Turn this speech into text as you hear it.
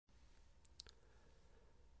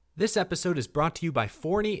This episode is brought to you by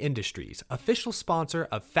Forney Industries, official sponsor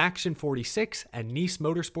of Faction 46 and Nice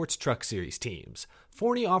Motorsports Truck Series teams.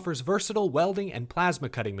 Forney offers versatile welding and plasma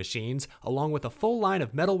cutting machines, along with a full line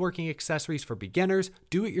of metalworking accessories for beginners,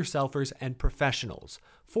 do-it-yourselfers, and professionals.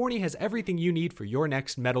 Forney has everything you need for your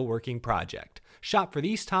next metalworking project. Shop for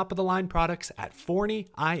these top-of-the-line products at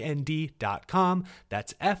forneyInd.com.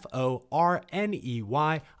 That's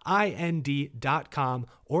FORNEYIND.com,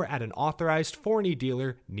 or at an authorized Forney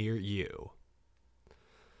dealer near you.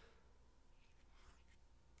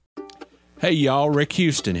 Hey y'all, Rick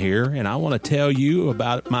Houston here, and I want to tell you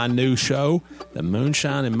about my new show, the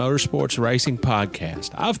Moonshine and Motorsports Racing Podcast.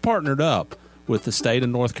 I've partnered up with the state of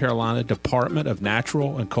North Carolina Department of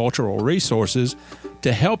Natural and Cultural Resources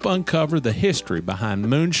to help uncover the history behind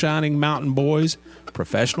moonshining mountain boys,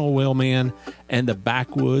 professional wheelmen, and the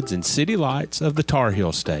backwoods and city lights of the Tar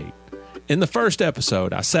Heel State. In the first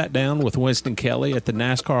episode, I sat down with Winston Kelley at the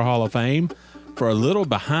NASCAR Hall of Fame for a little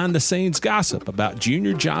behind-the-scenes gossip about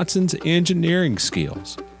Junior Johnson's engineering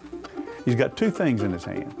skills. He's got two things in his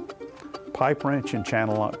hand, pipe wrench and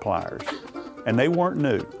channel lock pliers, and they weren't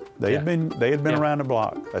new. They had been around the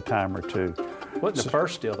block a time or two. Wasn't the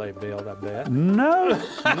first steel they built, I bet. No.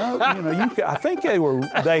 I think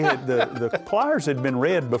the pliers had been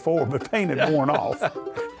red before, but paint had worn off.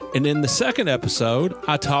 And in the second episode,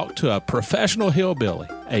 I talked to a professional hillbilly,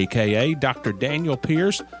 a.k.a. Dr. Daniel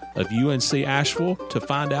Pierce of UNC Asheville, to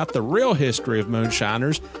find out the real history of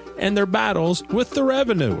moonshiners and their battles with the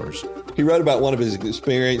revenuers. He wrote about one of his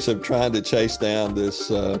experience of trying to chase down this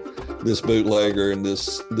bootlegger in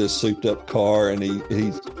this souped-up car, and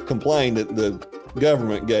he complained that the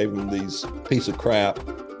government gave him these piece of crap,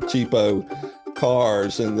 cheapo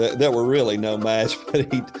cars, and that were really no match,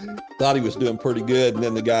 but he thought he was doing pretty good, and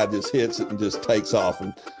then the guy just hits it and just takes off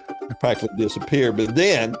and practically disappeared. But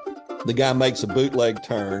then the guy makes a bootleg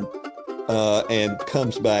turn and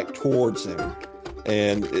comes back towards him.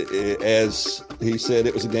 And as he said,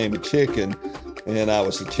 it was a game of chicken, and I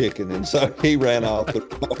was a chicken. And so he ran off the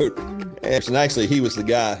road. And actually, he was the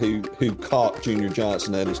guy who caught Junior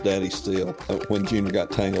Johnson at his daddy's steel when Junior got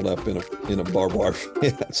tangled up in a barbed wire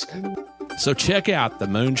fence. So check out the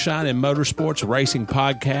Moonshine and Motorsports Racing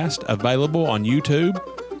Podcast, available on YouTube,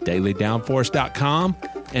 dailydownforce.com,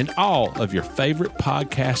 and all of your favorite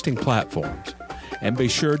podcasting platforms. And be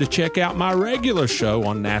sure to check out my regular show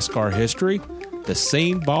on NASCAR history, the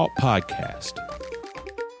Scene Vault Podcast.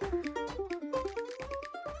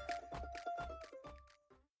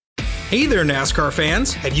 Hey there, NASCAR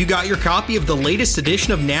fans. Have you got your copy of the latest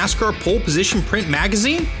edition of NASCAR Pole Position Print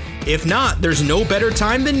Magazine? If not, there's no better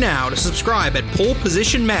time than now to subscribe at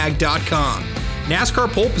polepositionmag.com. NASCAR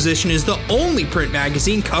Pole Position is the only print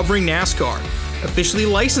magazine covering NASCAR. Officially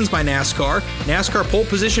licensed by NASCAR, NASCAR Pole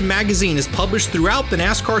Position Magazine is published throughout the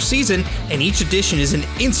NASCAR season, and each edition is an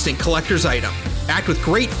instant collector's item, packed with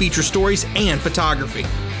great feature stories and photography.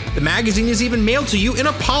 The magazine is even mailed to you in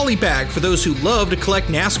a poly bag for those who love to collect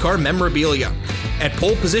NASCAR memorabilia. At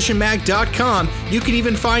polepositionmag.com, you can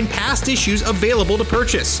even find past issues available to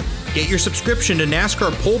purchase. Get your subscription to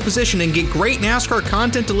NASCAR Pole Position and get great NASCAR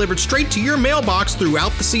content delivered straight to your mailbox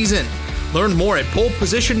throughout the season. Learn more at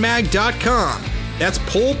polepositionmag.com. That's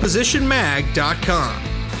polepositionmag.com.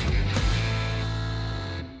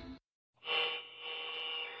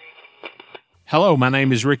 Hello, my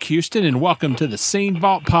name is Rick Houston, and welcome to the Scene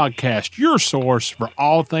Vault Podcast, your source for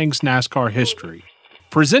all things NASCAR history.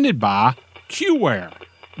 Presented by QWare.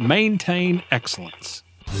 Maintain excellence.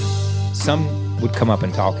 Some would come up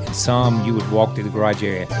and talk, and some you would walk through the garage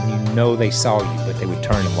area, and you know they saw you, but they would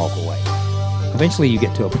turn and walk away. Eventually you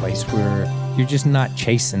get to a place where you're just not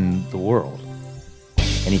chasing the world.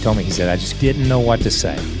 And he told me, he said, I just didn't know what to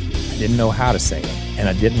say. I didn't know how to say it, and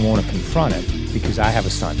I didn't want to confront it because I have a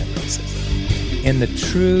son that races. In the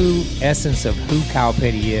true essence of who Kyle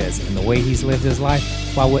Petty is and the way he's lived his life,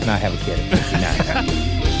 why wouldn't I have a kid at 59?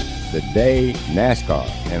 The day NASCAR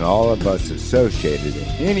and all of us associated in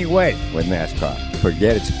any way with NASCAR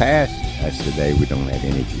forget its past, that's the day we don't have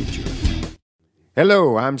any future.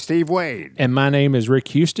 Hello, I'm Steve Wade. And my name is Rick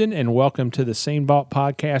Houston, and welcome to the Scene Vault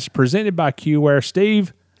Podcast presented by QWare.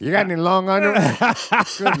 Steve, you got any long underwear?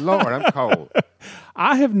 Good Lord, I'm cold.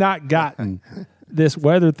 I have not gotten this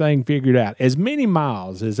weather thing figured out. As many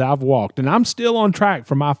miles as I've walked, and I'm still on track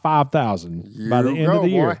for my 5,000 by the end of the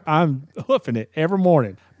year. Boy. I'm hoofing it every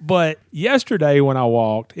morning. But yesterday when I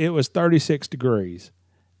walked, it was 36 degrees.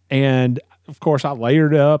 And, of course, I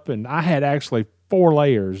layered up, and I had actually 4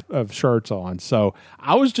 layers of shirts on. So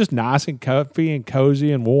I was just nice and comfy and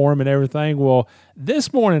cozy and warm and everything. Well,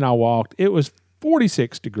 this morning I walked, it was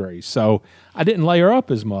 46 degrees. So I didn't layer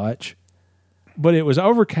up as much. but it was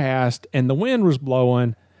overcast and the wind was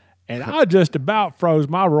blowing, and I just about froze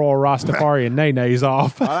my Royal Rastafarian nays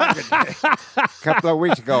off. A couple of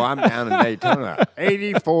weeks ago, I'm down in Daytona.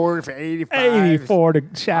 84 for 85. 84 to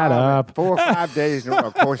shut up. 4 or 5 days in a row.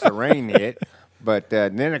 Of course, the rain hit. But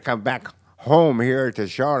then I come back home here to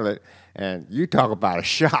Charlotte, and you talk about a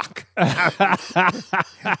shock.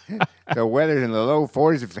 The weather's in the low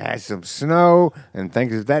 40s. We've had some snow and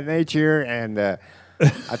things of that nature. And I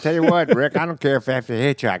tell you what, Rick, I don't care if I have to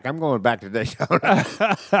hitchhike. I'm going back to Daytona.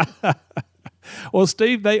 Well,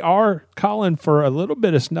 Steve, they are calling for a little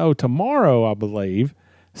bit of snow tomorrow, I believe.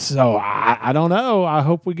 So I don't know. I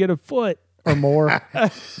hope we get a foot or more.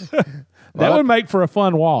 That would make for a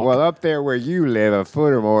fun walk. Well, up there where you live, a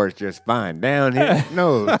foot or more is just fine. Down here,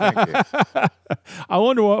 no, thank you. I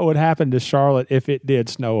wonder what would happen to Charlotte if it did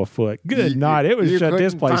snow a foot. Good night. It would shut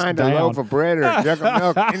this place down. You couldn't find a loaf of bread or a jug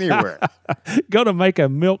of milk anywhere. Go to make a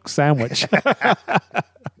milk sandwich.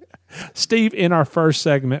 Steve, in our first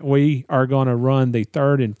segment, we are going to run the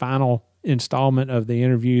third and final installment of the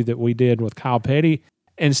interview that we did with Kyle Petty.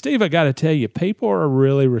 And Steve, I got to tell you, people are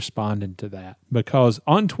really responding to that because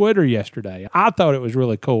on Twitter yesterday, I thought it was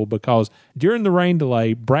really cool because during the rain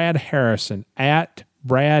delay, Brad Harrison at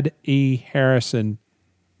Brad E. Harrison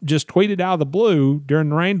just tweeted out of the blue during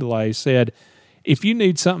the rain delay, said, if you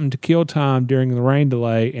need something to kill time during the rain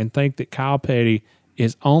delay and think that Kyle Petty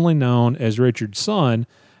is only known as Richard's son,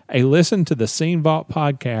 a listen to the Scene Vault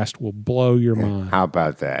podcast will blow your mind. How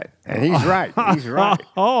about that? And he's right. He's right.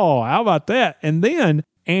 Oh, how about that? And then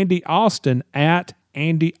Andy Austin at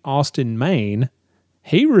Andy Austin Maine,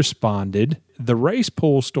 he responded, the race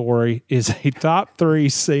pool story is a top 3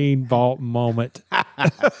 Scene Vault moment.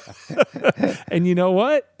 And you know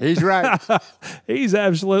what? He's right. He's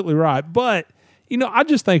absolutely right. But, I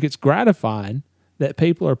just think it's gratifying that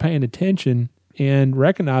people are paying attention and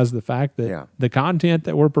recognize the fact that the content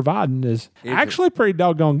that we're providing is actually pretty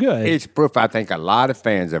doggone good. It's proof, I think, a lot of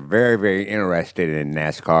fans are very, very interested in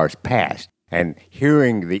NASCAR's past and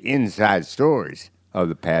hearing the inside stories of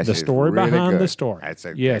the past. The story really behind good. the story. That's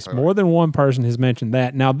yes, more than one person has mentioned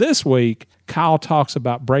that. Now, this week, Kyle talks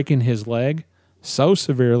about breaking his leg so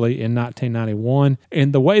severely in 1991,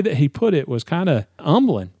 and the way that he put it was kind of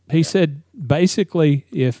humbling. He said, basically,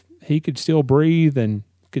 if he could still breathe and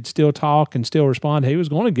could still talk and still respond, he was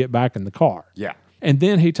going to get back in the car. Yeah. And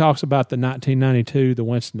then he talks about the 1992, the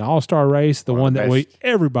Winston All-Star race, the one that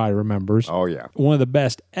everybody remembers. Oh, yeah. One of the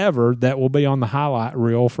best ever that will be on the highlight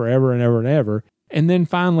reel forever and ever and ever. And then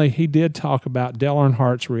finally, he did talk about Dale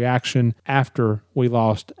Earnhardt's reaction after we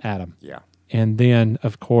lost Adam. Yeah. And then,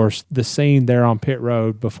 of course, the scene there on pit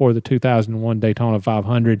road before the 2001 Daytona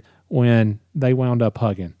 500 when they wound up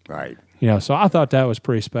hugging. Right. So I thought that was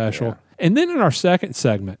pretty special. Yeah. And then in our second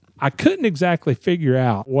segment, I couldn't exactly figure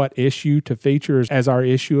out what issue to feature as our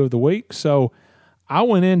issue of the week. So I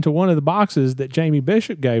went into one of the boxes that Jamie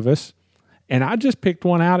Bishop gave us, and I just picked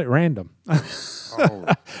one out at random.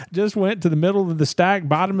 Just went to the middle of the stack,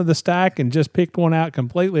 bottom of the stack, and just picked one out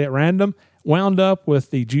completely at random. Wound up with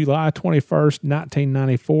the July 21st,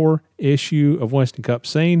 1994 issue of Winston Cup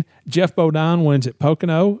Scene. Jeff Bodine wins at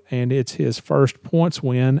Pocono, and it's his first points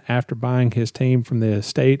win after buying his team from the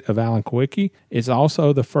estate of Alan Kwiecki. It's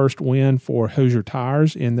also the first win for Hoosier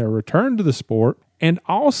Tires in their return to the sport. And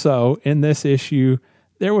also in this issue,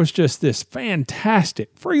 there was just this fantastic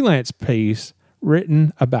freelance piece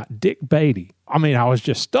written about Dick Beatty. I mean, I was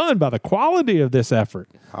just stunned by the quality of this effort.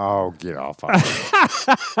 Oh, get off.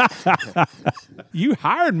 You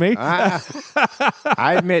hired me.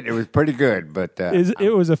 I admit it was pretty good, but...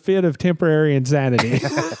 it was a fit of temporary insanity.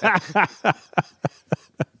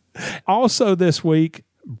 Also this week,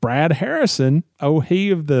 Brad Harrison, he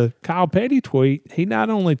of the Kyle Petty tweet, he not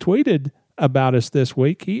only tweeted about us this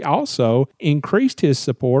week, he also increased his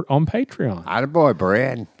support on Patreon. Attaboy,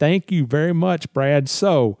 Brad. Thank you very much, Brad.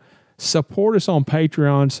 So, support us on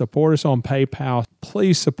Patreon, support us on PayPal.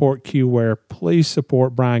 Please support QWare. Please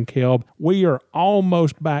support Brian Kelb. We are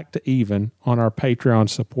almost back to even on our Patreon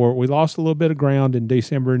support. We lost a little bit of ground in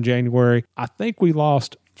December and January. I think we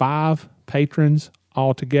lost 5 patrons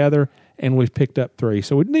altogether, and we've picked up 3.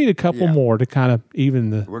 So we need a couple more to kind of even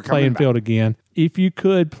the playing field again. If you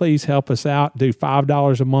could, please help us out. Do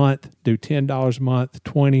 $5 a month, do $10 a month,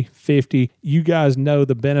 $20, $50. You guys know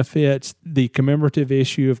the benefits, the commemorative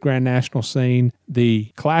issue of Grand National Scene,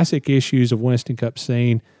 the classic issues of Winston Cup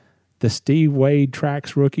Scene, the Steve Wade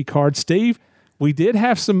Tracks rookie card. Steve, we did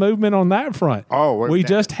have some movement on that front. Oh, we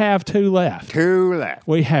just have 2 left. 2 left.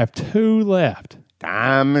 We have 2 left.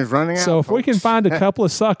 Time is running out. So if we can find a couple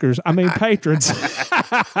of suckers, patrons,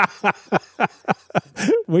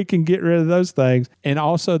 we can get rid of those things. And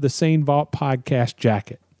also the Scene Vault podcast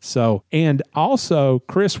jacket. So, and also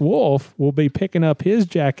Chris Wolf will be picking up his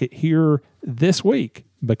jacket here this week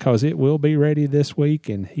because it will be ready this week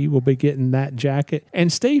and he will be getting that jacket.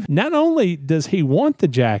 And Steve, not only does he want the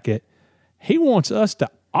jacket, he wants us to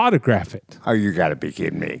autograph it. Oh, you got to be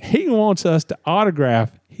kidding me. He wants us to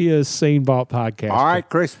autograph his Scene Vault podcast. All right,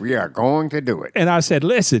 Chris, we are going to do it. And I said,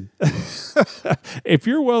 listen, if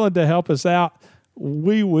you're willing to help us out,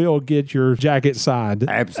 we will get your jacket signed.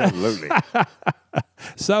 Absolutely.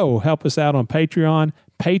 So help us out on Patreon,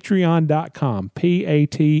 patreon.com,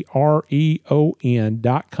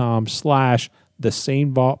 patreon.com/The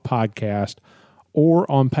Scene Vault Podcast,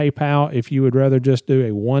 or on PayPal. If you would rather just do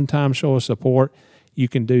a one-time show of support, you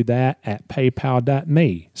can do that at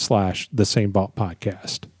paypal.me/The Scene Vault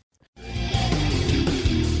Podcast.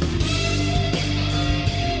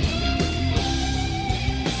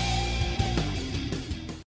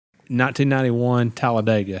 1991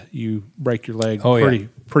 Talladega, you break your leg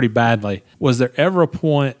pretty badly. Was there ever a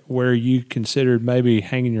point where you considered maybe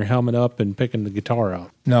hanging your helmet up and picking the guitar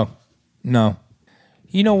up? No.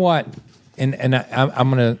 You know what? And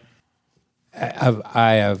I'm gonna.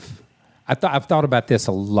 I've thought about this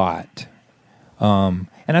a lot, and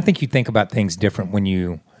I think you think about things different when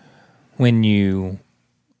you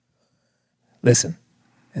listen.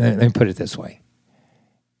 Let me put it this way.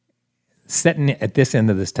 Sitting at this end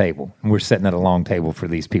of this table, and we're sitting at a long table for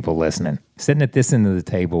these people listening. Sitting at this end of the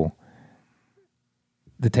table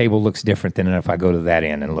looks different than if I go to that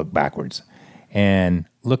end and look backwards. And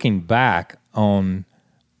looking back on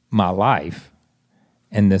my life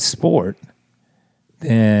and this sport,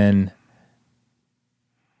 then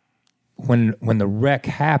when the wreck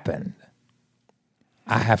happened,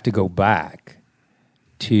 I have to go back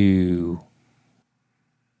to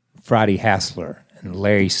Friday Hassler and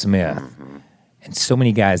Larry Smith, and so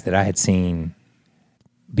many guys that I had seen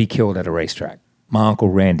be killed at a racetrack. My Uncle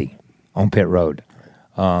Randy on pit road,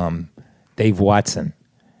 Dave Watson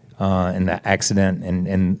in the accident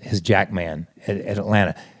and his Jackman at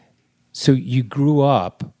Atlanta. So I grew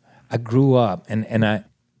up, and I,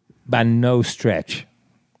 by no stretch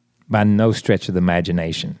of the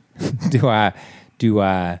imagination,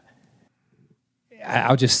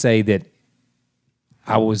 I'll just say that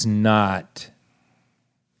I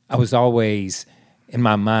was always in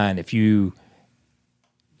my mind, if you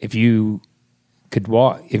could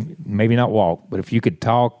walk, maybe not walk, but if you could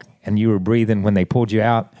talk and you were breathing when they pulled you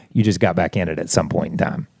out, you just got back in it at some point in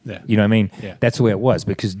time. Yeah. You know what I mean? Yeah. That's the way it was,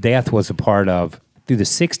 because death was a part of, through the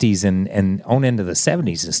 60s and on into the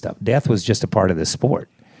 70s and stuff, death was just a part of the sport,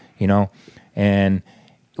 and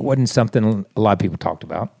it wasn't something a lot of people talked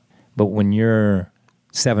about. But when you're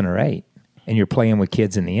 7 or 8 and you're playing with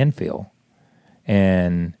kids in the infield,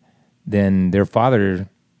 and then their father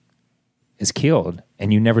is killed,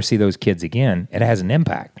 and you never see those kids again, it has an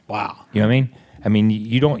impact. Wow. You know what I mean? I mean,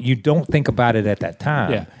 you don't think about it at that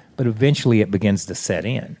time, yeah, but eventually it begins to set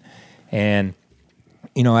in. And,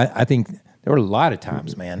 I think there were a lot of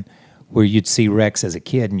times, man, where you'd see wrecks as a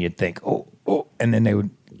kid and you'd think, oh, and then they would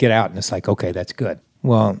get out and it's like, okay, that's good.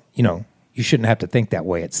 Well, you shouldn't have to think that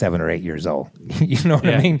way at 7 or 8 years old. You know what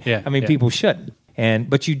I mean? Yeah, people shouldn't.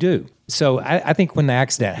 But you do. So I think when the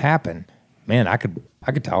accident happened, man, I could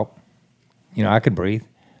talk. I could breathe.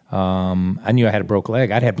 I knew I had a broke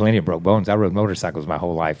leg. I'd had plenty of broke bones. I rode motorcycles my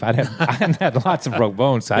whole life. I had lots of broke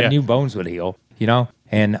bones, so I knew bones would heal.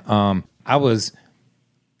 And I was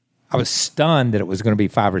stunned that it was going to be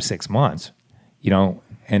 5 or 6 months.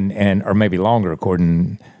 And or maybe longer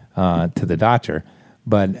according to the doctor,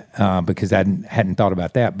 but because I hadn't thought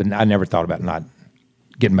about that. But I never thought about not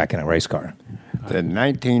getting back in a race car. The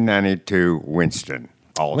 1992 Winston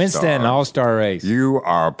All-Star race. You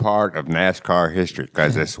are a part of NASCAR history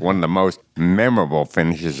because it's one of the most memorable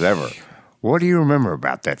finishes ever. What do you remember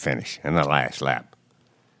about that finish in the last lap?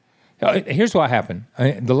 Here's what happened.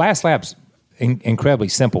 The last lap's incredibly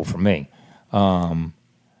simple for me. We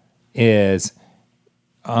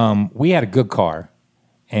had a good car,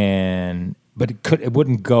 but it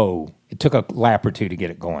wouldn't go. It took a lap or two to get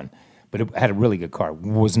it going. But it had a really good car.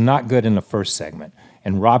 Was not good in the first segment.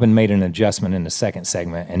 And Robin made an adjustment in the second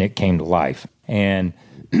segment, and it came to life. And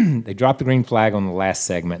they dropped the green flag on the last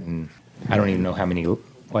segment, and I don't even know how many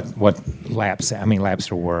laps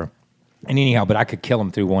there were. And anyhow, but I could kill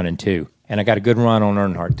him through 1 and 2. And I got a good run on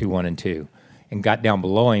Earnhardt through 1 and 2. And got down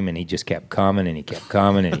below him, and he just kept coming, and he kept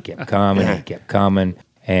coming, and he kept coming, and he kept coming.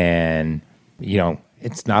 And,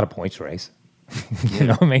 it's not a points race. You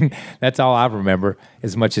know what I mean? That's all I remember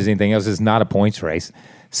as much as anything else. It's not a points race.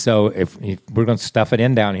 So if we're going to stuff it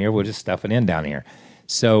in down here, we'll just stuff it in down here.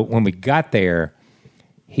 So when we got there,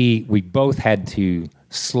 we both had to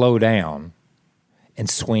slow down and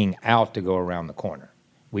swing out to go around the corner.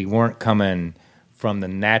 We weren't coming from the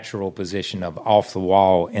natural position of off the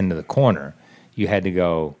wall into the corner. You had to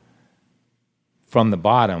go from the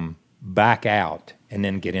bottom back out and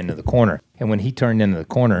then get into the corner. And when he turned into the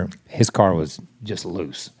corner, his car was just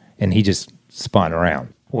loose, and he just spun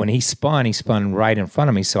around. When he spun right in front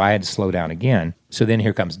of me, so I had to slow down again. So then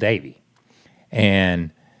here comes Davey.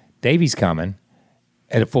 And Davey's coming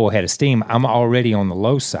at a full head of steam. I'm already on the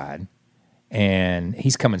low side, and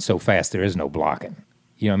he's coming so fast there is no blocking.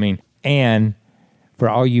 You know what I mean? And for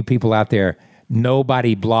all you people out there,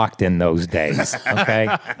 nobody blocked in those days,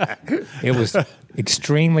 okay? It was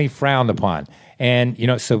extremely frowned upon. And,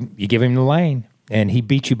 so you give him the lane, and he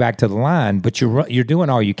beats you back to the line, but you're doing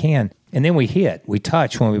all you can. And then we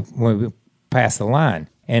touch when we pass the line.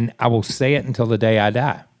 And I will say it until the day I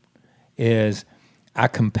die, is I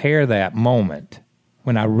compare that moment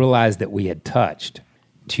when I realized that we had touched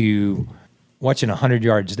to watching a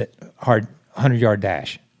 100-yard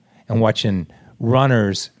dash and watching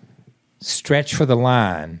runners stretch for the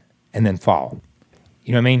line and then fall.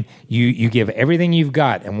 You know what I mean? You give everything you've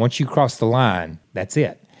got, and once you cross the line, that's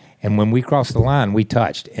it. And when we crossed the line, we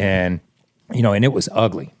touched, and and it was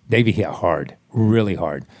ugly. Davey hit hard, really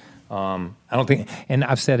hard. I don't think, and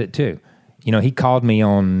I've said it too. He called me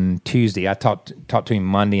on Tuesday. I talked to him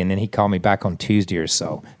Monday, and then he called me back on Tuesday or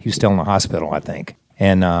so. He was still in the hospital, I think,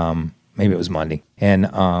 and maybe it was Monday, and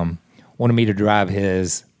wanted me to drive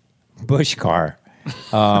his Busch car.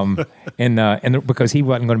 And because he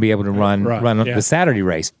wasn't going to be able to run the Saturday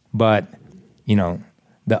race, but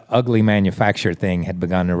the ugly manufacturer thing had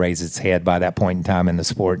begun to raise its head by that point in time in the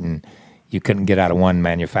sport, and you couldn't get out of one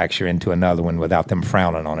manufacturer into another one without them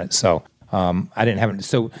frowning on it. So I didn't have it.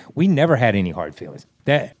 So we never had any hard feelings.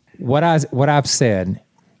 That what I've said,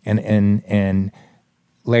 and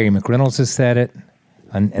Larry McReynolds has said it,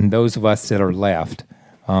 and those of us that are left,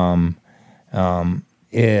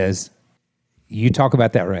 is. You talk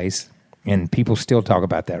about that race, and people still talk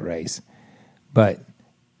about that race, but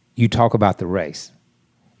you talk about the race.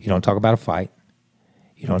 You don't talk about a fight.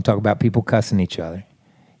 You don't talk about people cussing each other.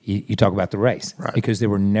 You talk about the race, right? Because there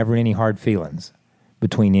were never any hard feelings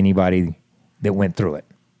between anybody that went through it.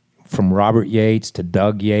 From Robert Yates to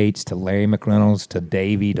Doug Yates to Larry McReynolds to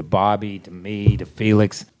Davey to Bobby to me to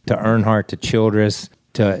Felix to Earnhardt to Childress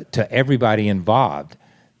to everybody involved.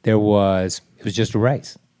 It was just a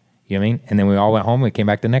race. You know what I mean? And then we all went home and we came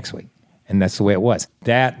back the next week. And that's the way it was.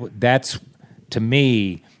 That's to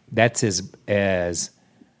me, that's as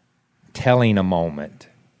telling a moment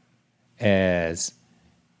as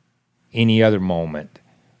any other moment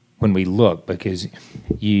when we look, because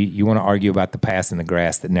you want to argue about the pass in the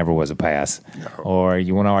grass that never was a pass. No. Or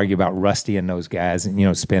you want to argue about Rusty and those guys,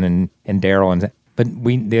 and Spin and Darrell, but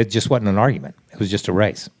there just wasn't an argument. It was just a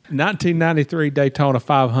race. 1993 Daytona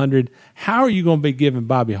 500. How are you going to be giving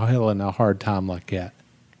Bobby Hillin a hard time like that?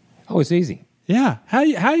 Oh, it's easy. Yeah. How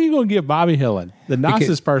are you going to give Bobby Hillin, the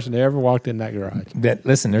nicest person that ever walked in that garage?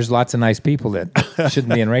 Listen, there's lots of nice people that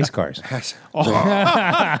shouldn't be in race cars. Okay,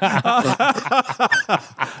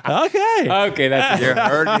 that's you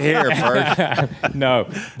heard it here first. No,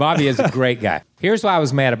 Bobby is a great guy. Here's why I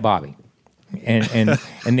was mad at Bobby. And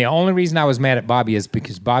the only reason I was mad at Bobby is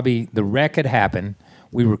because Bobby, the wreck had happened.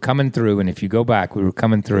 We were coming through, and if you go back, we were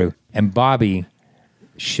coming through. And Bobby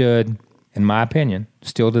should, in my opinion,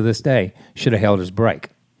 still to this day, should have held his brake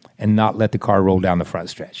and not let the car roll down the front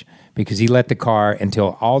stretch. Because he let the car,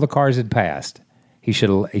 until all the cars had passed, he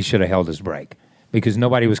should have held his brake. Because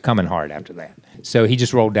nobody was coming hard after that. So he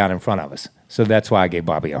just rolled down in front of us. So that's why I gave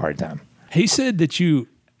Bobby a hard time. He said that you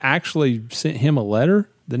actually sent him a letter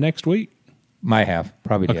the next week? Might have.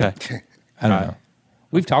 Probably did. Okay. I don't know.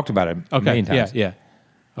 We've talked about it a million times. Yeah.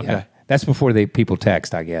 Okay. Yeah. That's before people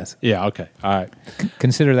text, I guess. Yeah, okay. All right.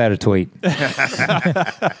 Consider that a tweet. All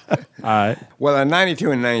right. Well, in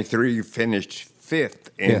 92 and 93, you finished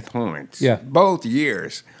fifth in points. Yeah. Both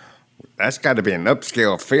years. That's got to be an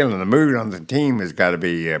upscale feeling. The mood on the team has got to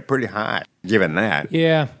be pretty high, given that.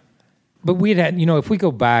 Yeah. But we'd had, if we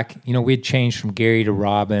go back, we'd changed from Gary to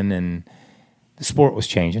Robin, and the sport was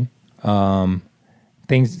changing. Some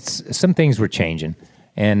things were changing.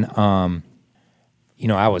 And, I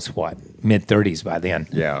was mid-30s by then.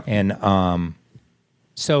 Yeah. And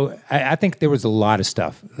so I think there was a lot of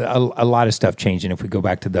stuff, a lot of stuff changing if we go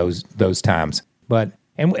back to those times. But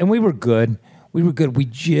and we were good. We were good. We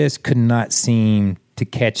just could not seem to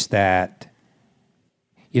catch that.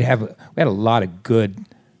 we had a lot of good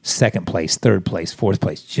second place, third place, fourth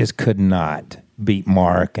place. Just could not beat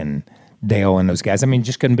Mark and Dale and those guys. I mean,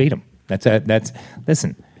 just couldn't beat them.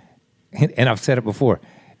 Listen, and I've said it before.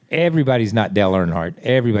 Everybody's not Dale Earnhardt.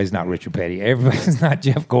 Everybody's not Richard Petty. Everybody's not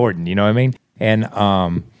Jeff Gordon. You know what I mean? And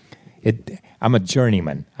I'm a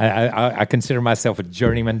journeyman. I consider myself a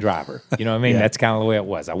journeyman driver. You know what I mean? That's kind of the way it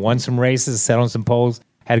was. I won some races, sat on some poles,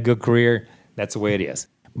 had a good career. That's the way it is.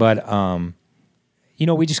 But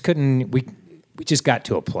we just couldn't. We just got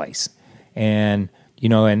to a place, and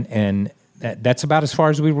that's about as far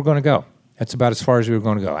as we were going to go. That's about as far as we were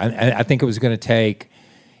going to go. I think it was going to take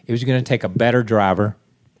a better driver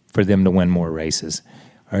for them to win more races,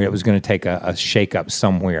 or it was going to take a shake-up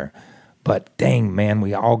somewhere. But dang, man,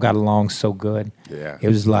 we all got along so good. Yeah. It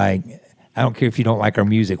was like, I don't care if you don't like our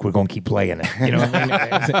music, we're going to keep playing it. You know what I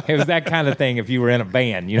mean? It was that kind of thing if you were in a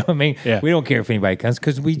band. You know what I mean? Yeah. We don't care if anybody comes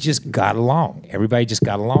because we just got along. Everybody just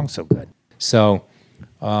got along so good. So,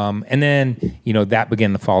 and then, that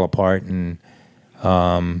began to fall apart, and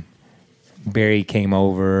Barry came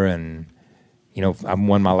over, and, I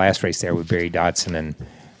won my last race there with Barry Dodson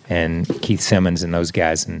and Keith Simmons and those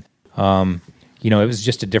guys. And, it was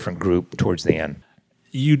just a different group towards the end.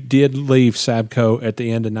 You did leave Sabco at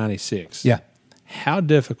the end of 96. Yeah. How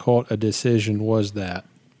difficult a decision was that?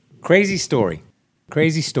 Crazy story.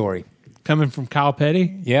 Coming from Kyle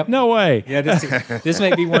Petty? Yep. No way. Yeah, this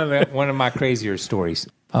may be one of my crazier stories.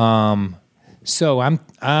 So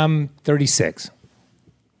I'm 36.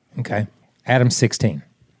 Okay. Adam's 16.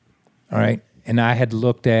 All right. And I had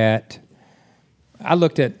looked at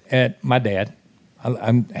my dad.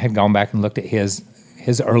 I had gone back and looked at his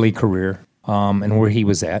early career and where he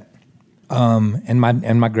was at, and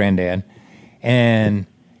my granddad. And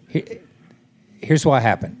here's what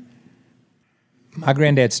happened. My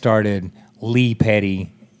granddad started Lee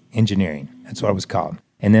Petty Engineering. That's what it was called.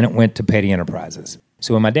 And then it went to Petty Enterprises.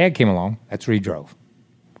 So when my dad came along, that's where he drove.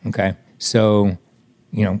 Okay. So,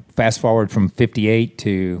 fast forward from 58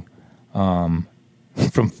 to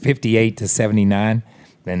 79,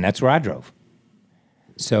 then that's where I drove.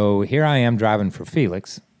 So here I am driving for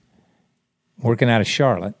Felix, working out of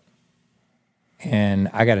Charlotte, and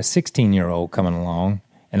I got a 16-year-old coming along,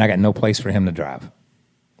 and I got no place for him to drive,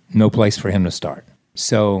 no place for him to start.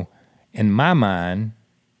 So in my mind,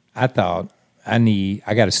 I thought I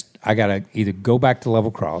gotta either go back to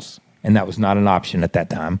level cross, and that was not an option at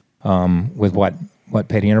that time, with what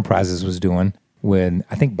Petty Enterprises was doing.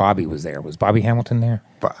 I think Bobby was there. Was Bobby Hamilton there?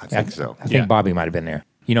 I think so. I think Bobby might have been there.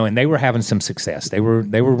 And they were having some success. They were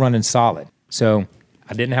running solid. So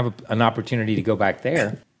I didn't have an opportunity to go back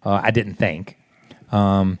there. I didn't think.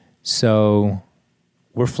 So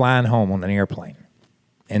we're flying home on an airplane,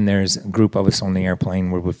 and there's a group of us on the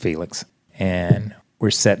airplane. We're with Felix, and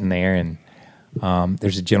we're sitting there, and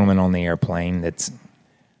there's a gentleman on the airplane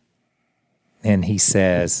and he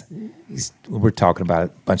says, we're talking about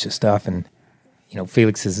a bunch of stuff, and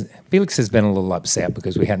Felix has been a little upset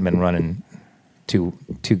because we hadn't been running too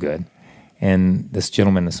good. And this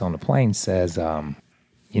gentleman that's on the plane says, I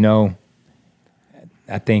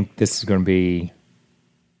think this is going to be,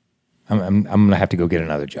 I'm going to have to go get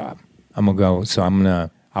another job. I'm going to go, so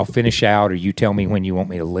I'll finish out, or you tell me when you want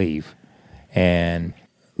me to leave. And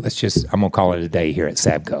I'm going to call it a day here at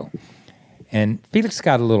Sabco. And Felix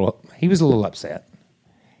he was a little upset.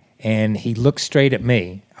 And he looked straight at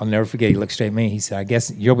me. I'll never forget, he looked straight at me. He said, I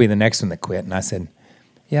guess you'll be the next one that quit. And I said,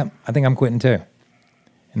 yeah, I think I'm quitting too.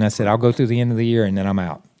 And I said, I'll go through the end of the year and then I'm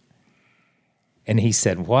out. And he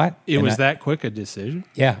said, what? It was that quick a decision?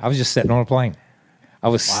 Yeah, I was just sitting on a plane. I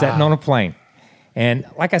was sitting on a plane. And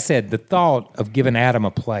like I said, the thought of giving Adam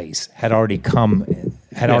a place had already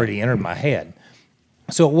entered my head.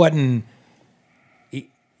 So it wasn't,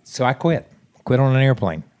 so I quit on an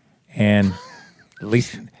airplane. And at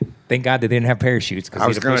least, thank God they didn't have parachutes. I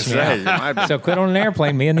was going to say. So quit on an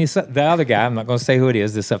airplane. Me and the other guy, I'm not going to say who it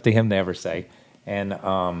is. It's up to him to ever say.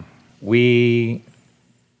 And we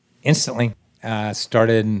instantly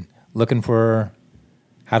started looking for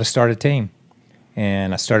how to start a team.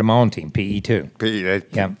 And I started my own team, PE2. PE2.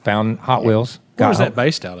 Yeah, found Hot Wheels. Where was that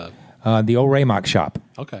based out of? The old Raymock shop.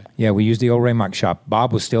 Okay. Yeah, we used the old Raymock shop.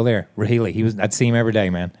 Bob was still there. Rahili, I'd see him every day,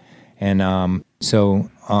 man. And so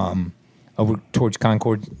over towards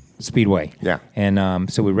Concord Speedway. Yeah.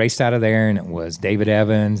 And so we raced out of there, and it was David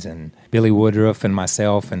Evans and Billy Woodruff and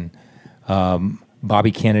myself and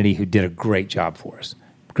Bobby Kennedy, who did a great job for us.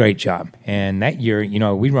 Great job. And that year,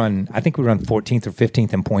 I think we run 14th or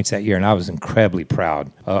 15th in points that year, and I was incredibly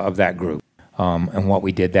proud of that group and what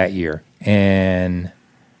we did that year. And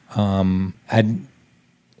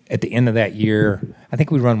at the end of that year, I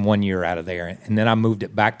think we run 1 year out of there, and then I moved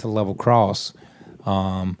it back to Level Cross.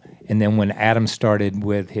 And then when Adam started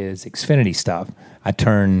with his Xfinity stuff, I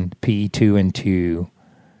turned PE2 into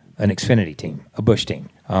an Xfinity team, a Busch team,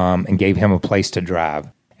 and gave him a place to drive.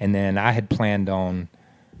 And then I had planned on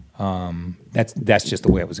that's just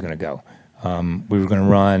the way it was going to go. We were going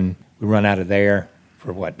to run out of there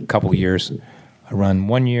for a couple of years. I run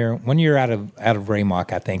 1 year out of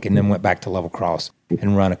Raymock, I think, and then went back to Level Cross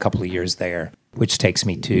and run a couple of years there, which takes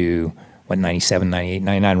me to 97, 98,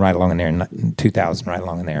 99, right along in there, and 2000, right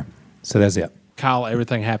along in there. So that's it. Kyle,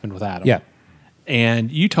 everything happened with Adam. Yeah. And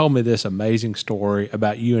you told me this amazing story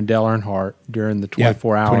about you and Dale Earnhardt during the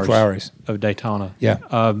 24 hours of Daytona. Yeah.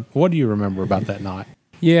 What do you remember about that night?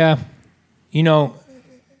 Yeah.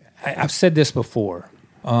 I've said this before,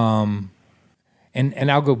 and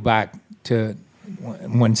I'll go back to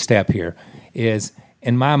one step here, is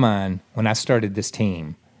in my mind, when I started this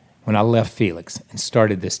team, when I left Felix and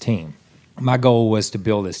started this team, my goal was to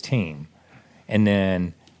build this team. And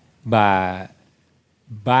then by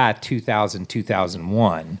 2000,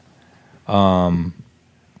 2001,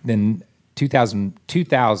 then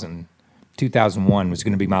 2001 was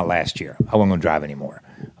going to be my last year. I wasn't going to drive anymore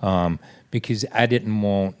because I didn't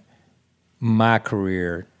want my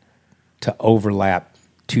career to overlap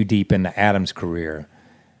too deep into Adam's career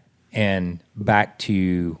and back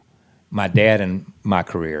to my dad and my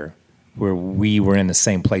career, where we were in the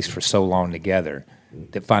same place for so long together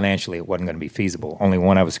that financially it wasn't going to be feasible. Only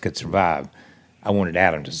one of us could survive. I wanted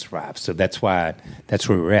Adam to survive. So that's where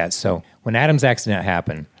we were at. So when Adam's accident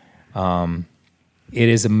happened, it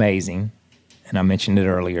is amazing, and I mentioned it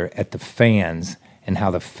earlier, at the fans and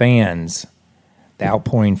how the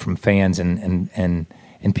outpouring from fans and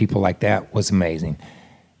people like that was amazing.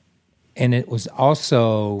 And it was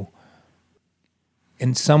also,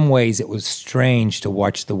 in some ways, it was strange to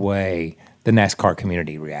watch the way the NASCAR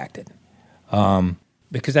community reacted.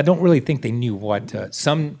 Because I don't really think they knew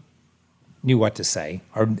some knew what to say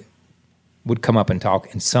or would come up and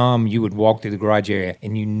talk, and some you would walk through the garage area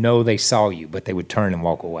and they saw you, but they would turn and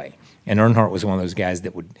walk away. And Earnhardt was one of those guys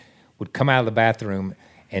that would come out of the bathroom,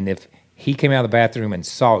 and if he came out of the bathroom and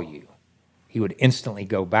saw you, he would instantly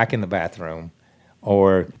go back in the bathroom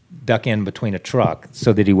or duck in between a truck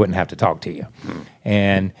so that he wouldn't have to talk to you.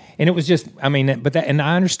 And it was just, and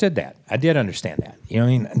I understood that. I did understand that.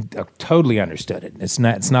 I totally understood it. It's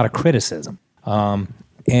not a criticism.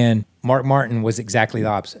 And Mark Martin was exactly the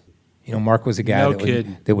opposite. Mark was a guy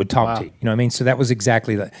that would talk to you. You know what I mean? So that was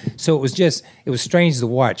exactly that. So it was strange to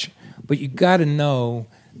watch, but you got to know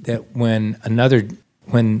that when another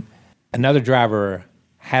driver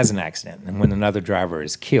has an accident and when another driver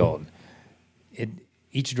is killed,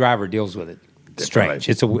 each driver deals with it strange.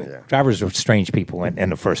 Drivers are strange people in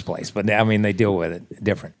the first place, but they deal with it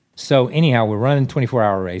different. So anyhow, we're running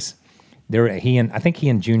 24-hour race. I think he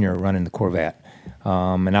and Junior are running the Corvette,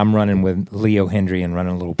 and I'm running with Leo Hendry and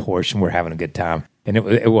running a little Porsche, and we're having a good time. And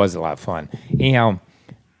it was a lot of fun. Anyhow,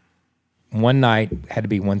 one night, had to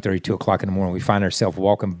be 1:30, 2 o'clock in the morning, we find ourselves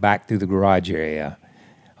walking back through the garage area.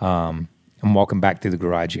 I'm walking back through the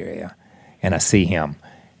garage area, and I see him,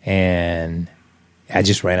 and I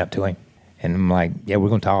just ran up to him, and I'm like, "Yeah, we're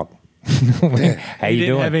gonna talk. How you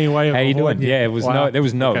doing? Have any way of How you doing? avoiding it? Yeah, it was Wow. there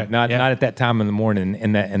was no, Okay. not at that time in the morning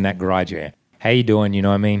in that garage area. How you doing? You know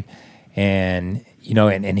what I mean? And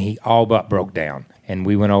and he all but broke down, and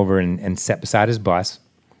we went over and sat beside his bus,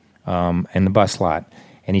 in the bus lot,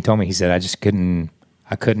 and he told me, he said, I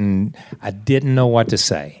didn't know what to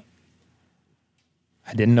say.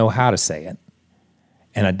 I didn't know how to say it,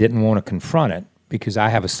 and I didn't want to confront it because I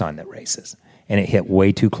have a son that races. And it hit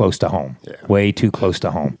way too close to home, way too close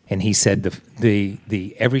to home. And he said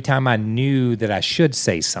the every time I knew that I should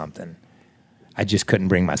say something, I just couldn't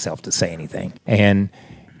bring myself to say anything. And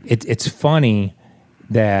it's funny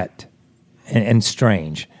that, and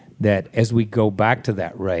strange, that as we go back to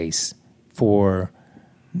that race for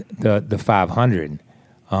the 500,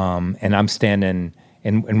 and I'm standing,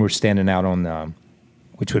 and we're standing out on the,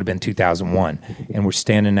 which would have been 2001, and we're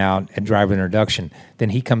standing out at driver introduction,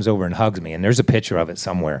 then he comes over and hugs me, and there's a picture of it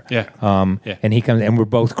somewhere. Yeah. And he comes, and we're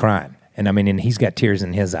both crying, and he's got tears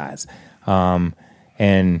in his eyes,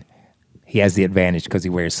 and he has the advantage because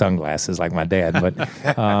he wears sunglasses like my dad,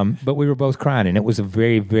 but we were both crying, and it was a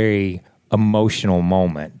very, very emotional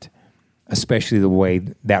moment, especially the way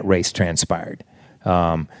that race transpired.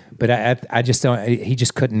 But I just don't, he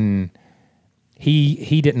just couldn't,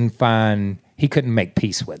 he couldn't make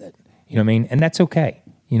peace with it. You know what I mean? And that's okay,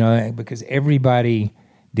 because everybody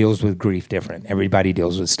deals with grief different. Everybody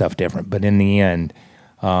deals with stuff different. But in the end,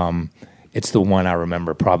 it's the one I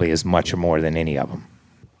remember probably as much or more than any of them.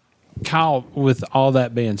 Kyle, with all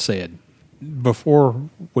that being said, before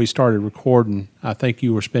we started recording, I think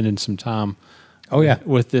you were spending some time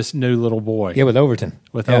with this new little boy. Yeah, with Overton.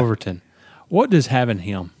 Overton. What does having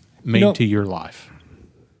him mean to your life?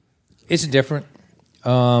 It's different.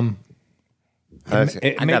 I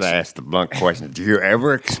got to ask the blunt question. Do you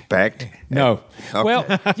ever expect? No. Okay. Well,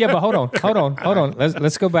 yeah, but hold on.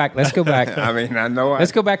 Let's go back. I mean, I know.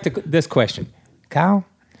 Let's go back to this question. Kyle,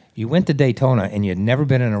 you went to Daytona and you'd never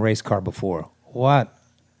been in a race car before. What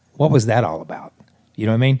was that all about? You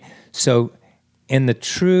know what I mean? So in the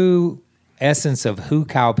true essence of who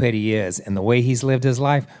Kyle Petty is and the way he's lived his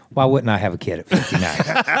life, why wouldn't I have a kid at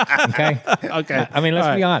 59? Okay. I mean,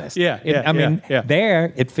 let's be honest.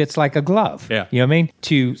 There it fits like a glove. Yeah. You know what I mean?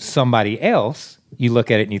 To somebody else, you look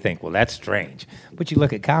at it and you think, well, that's strange. But you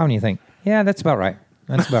look at Kyle and you think, yeah, that's about right.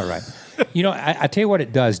 You know, I tell you what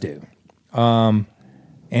it does do. And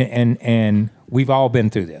we've all been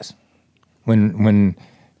through this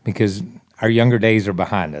because our younger days are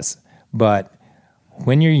behind us. But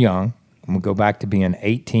when you're young, and we go back to being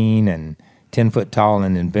 18 and 10 foot tall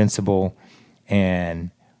and invincible.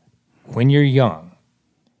 And when you're young,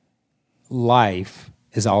 life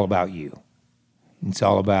is all about you. It's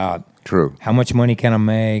all about how much money can I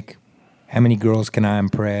make? How many girls can I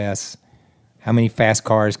impress? How many fast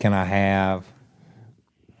cars can I have?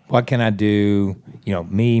 What can I do? You know,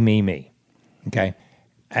 me. Okay?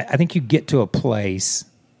 I think you get to a place,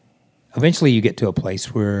 eventually you get to a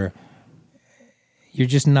place where you're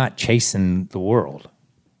just not chasing the world.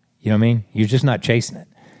 You know what I mean? You're just not chasing it.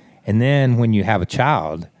 And then when you have a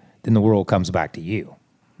child, then the world comes back to you.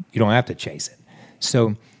 You don't have to chase it.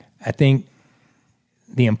 So I think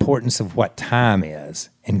the importance of what time is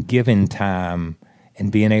and giving time and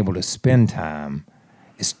being able to spend time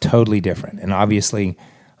is totally different. And obviously,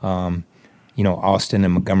 Austin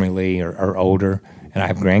and Montgomery Lee are older, and I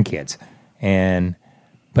have grandkids.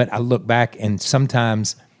 But I look back and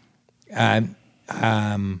sometimes you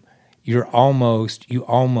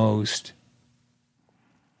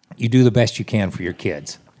do the best you can for your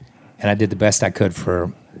kids. And I did the best I could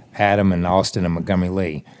for Adam and Austin and Montgomery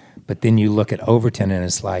Lee. But then you look at Overton and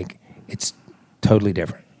it's like, it's totally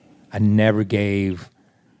different. I never gave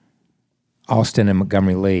Austin and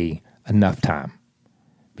Montgomery Lee enough time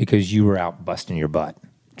because you were out busting your butt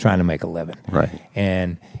trying to make a living. Right.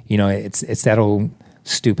 And, it's that old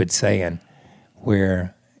stupid saying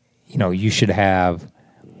where, you should have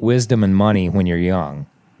wisdom and money when you're young.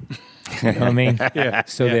 You know what I mean?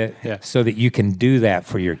 So that you can do that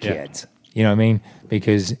for your kids. You know what I mean?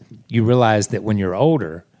 Because you realize that when you're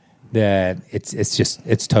older, that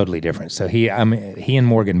it's totally different. So he and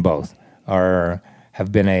Morgan both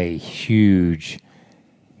have been a huge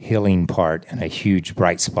healing part and a huge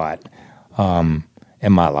bright spot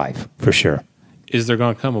in my life for sure. Is there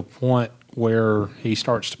going to come a point where he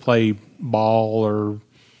starts to play ball or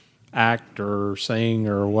act or sing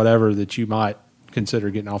or whatever that you might consider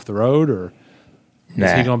getting off the road, or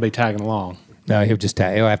is he going to be tagging along? No, he'll just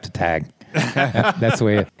tag. He'll have to tag. That's the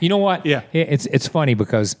way. You know what? Yeah. It's funny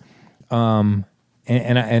because, and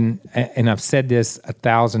I've said this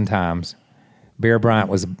 1,000 times. Bear Bryant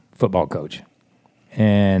was a football coach,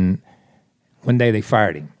 and one day they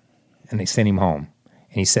fired him, and they sent him home,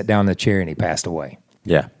 and he sat down in the chair and he passed away.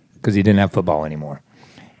 Yeah, because he didn't have football anymore,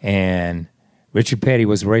 and Richard Petty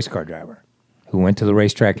was a race car driver who went to the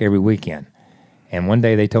racetrack every weekend. And one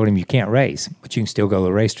day they told him, you can't race, but you can still go to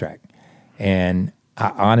the racetrack. And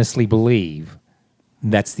I honestly believe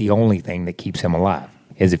that's the only thing that keeps him alive.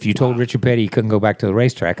 Is if you told Richard Petty he couldn't go back to the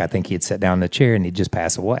racetrack, I think he'd sit down in the chair and he'd just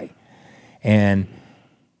pass away. And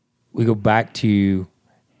we go back to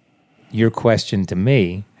your question to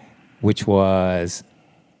me, which was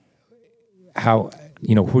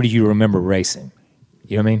where do you remember racing?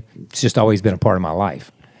 You know what I mean? It's just always been a part of my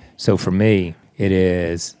life. So for me, it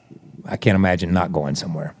is, I can't imagine not going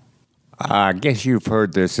somewhere. I guess you've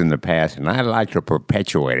heard this in the past, and I'd like to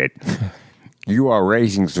perpetuate it. You are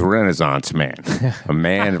raising the Renaissance man, a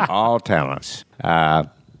man of all talents.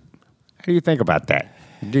 How do you think about that?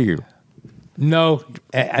 Do you? No,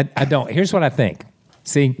 I don't. Here's what I think.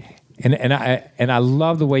 See, and I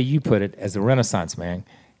love the way you put it as a Renaissance man,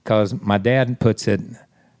 because my dad puts it,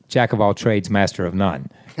 jack of all trades, master of none.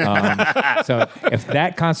 So if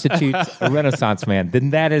that constitutes a Renaissance man,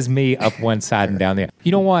 then that is me up one side and down the other.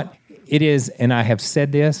 You know what? It is, and I have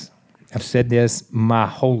said this. I've said this my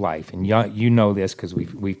whole life, and you know this because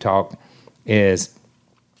we've talked. Is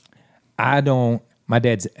my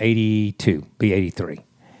dad's 82, be 83,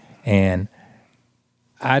 and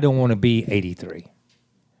I don't want to be 83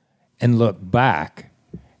 and look back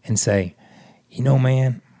and say,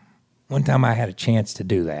 man, one time I had a chance to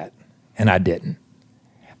do that. and I didn't.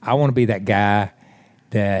 I want to be that guy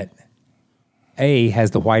that, A,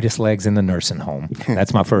 has the whitest legs in the nursing home.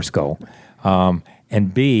 That's my first goal.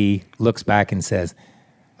 And B, looks back and says,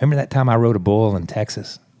 remember that time I rode a bull in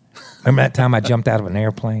Texas? Remember that time I jumped out of an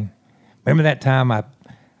airplane? Remember that time I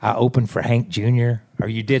opened for Hank Jr.? Or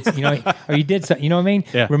you did, or you did something, you know what I mean?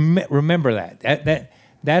 Yeah. Remember that.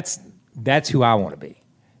 That's who I want to be,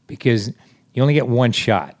 because you only get one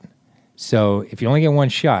shot. So if you only get one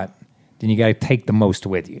shot, then you got to take the most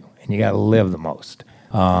with you, and you got to live the most.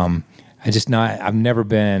 I've never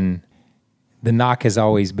been. The knock has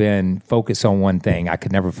always been focus on one thing. I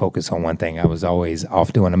could never focus on one thing. I was always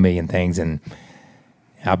off doing a million things, and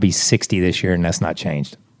I'll be 60 this year, and that's not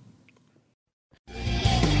changed.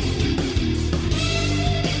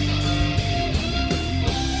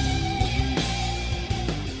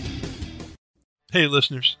 Hey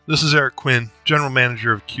listeners, this is Eric Quinn, General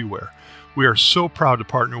Manager of QWare. We are so proud to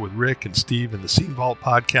partner with Rick and Steve and the Scene Vault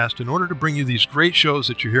podcast in order to bring you these great shows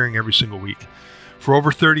that you're hearing every single week. For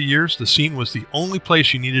over 30 years, The Scene was the only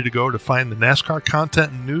place you needed to go to find the NASCAR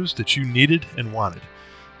content and news that you needed and wanted.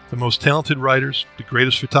 The most talented writers, the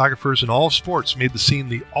greatest photographers in all of sports made The Scene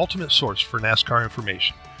the ultimate source for NASCAR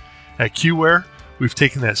information. At QWare, we've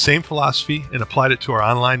taken that same philosophy and applied it to our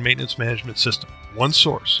online maintenance management system. One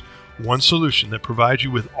source, one solution that provides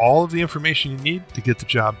you with all of the information you need to get the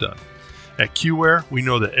job done. At QWare, we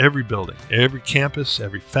know that every building, every campus,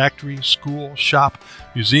 every factory, school, shop,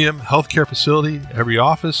 museum, healthcare facility, every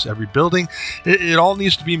office, every building, it all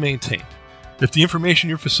needs to be maintained. If the information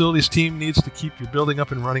your facilities team needs to keep your building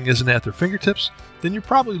up and running isn't at their fingertips, then you're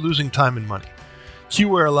probably losing time and money.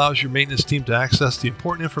 QWare allows your maintenance team to access the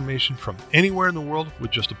important information from anywhere in the world with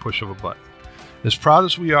just a push of a button. As proud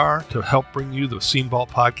as we are to help bring you the Scene Vault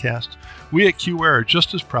podcast, we at QWare are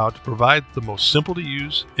just as proud to provide the most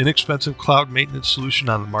simple-to-use, inexpensive cloud maintenance solution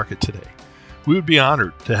on the market today. We would be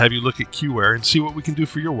honored to have you look at QWare and see what we can do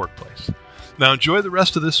for your workplace. Now enjoy the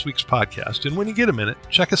rest of this week's podcast, and when you get a minute,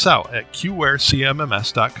 check us out at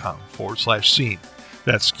qwarecmms.com/scene.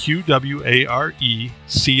 That's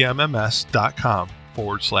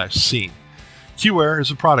QWARECMMS.com/scene. QWare is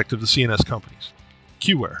a product of the CNS companies.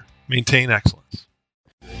 QWare. Maintain excellence.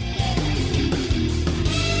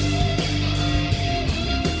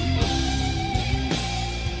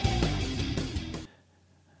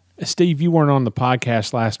 Steve, you weren't on the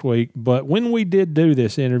podcast last week, but when we did do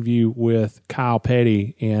this interview with Kyle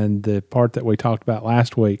Petty and the part that we talked about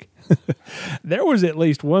last week, there was at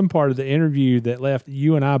least one part of the interview that left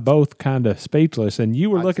you and I both kind of speechless. And you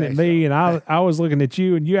were looking at me, and I was looking at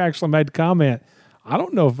you, and you actually made the comment, I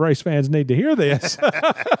don't know if race fans need to hear this.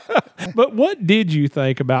 But what did you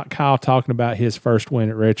think about Kyle talking about his first win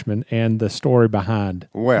at Richmond and the story behind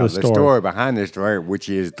the story behind the story, which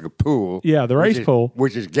is the pool. Yeah, the race pool.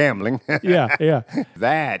 Which is gambling. Yeah.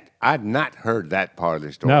 That, I'd not heard that part of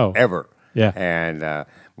the story ever. Yeah. And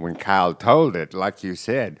when Kyle told it, like you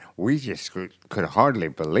said, we just could hardly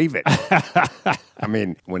believe it. I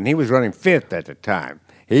mean, when he was running fifth at the time,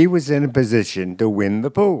 he was in a position to win the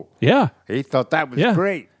pool. Yeah. He thought that was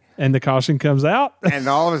great. And the caution comes out. And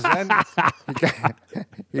all of a sudden,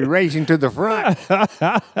 he's racing to the front.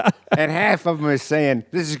 And half of them is saying,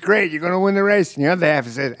 this is great, you're going to win the race. And the other half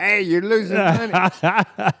says, hey, you're losing money.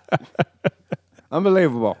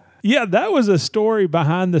 Unbelievable. Yeah, that was a story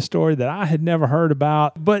behind the story that I had never heard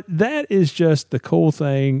about. But that is just the cool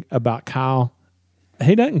thing about Kyle.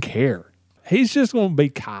 He doesn't care. He's just going to be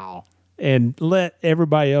Kyle and let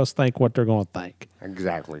everybody else think what they're going to think.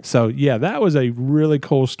 Exactly. So, yeah, that was a really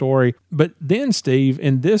cool story. But then, Steve,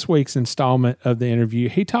 in this week's installment of the interview,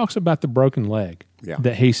 he talks about the broken leg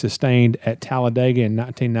that he sustained at Talladega in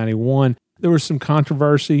 1991. There was some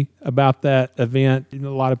controversy about that event. A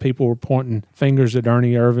lot of people were pointing fingers at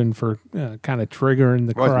Ernie Irvan for kind of triggering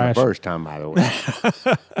the crash. Wasn't the first time, by the way.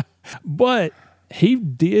 But he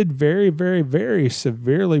did very, very, very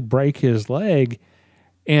severely break his leg.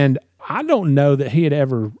 And I don't know that he had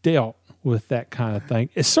ever dealt with that kind of thing.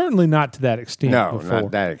 It's certainly not to that extent before.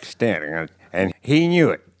 Not that extent. And he knew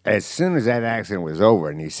it. As soon as that accident was over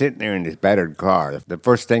and he's sitting there in his battered car, the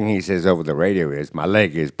first thing he says over the radio is, my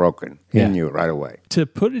leg is broken. He knew it right away. To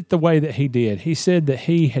put it the way that he did, he said that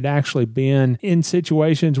he had actually been in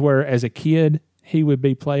situations where as a kid, he would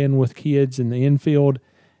be playing with kids in the infield,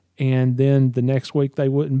 and then the next week they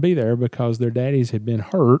wouldn't be there because their daddies had been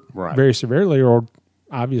hurt very severely or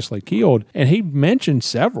obviously killed. And he mentioned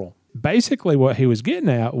several. Basically what he was getting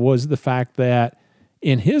at was the fact that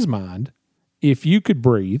in his mind, if you could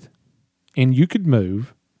breathe and you could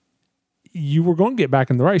move, you were going to get back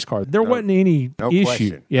in the race car. There wasn't any issue.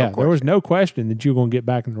 Question. Yeah, there was no question that you were going to get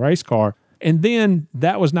back in the race car. And then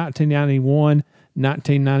that was 1991,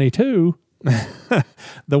 1992,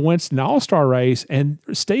 the Winston All-Star race. And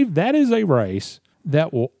Steve, that is a race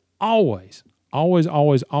that will always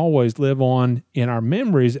live on in our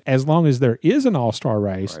memories as long as there is an All-Star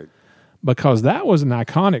race, because that was an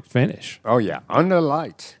iconic finish. Oh, yeah. Under the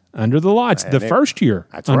lights. Under the lights. The first year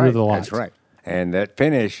under the lights. That's right. And that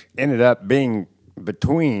finish ended up being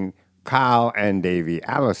between Kyle and Davey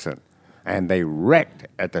Allison. And they wrecked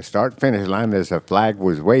at the start-finish line as the flag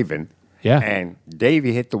was waving. Yeah. And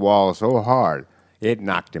Davey hit the wall so hard, it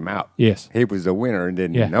knocked him out. Yes. He was the winner and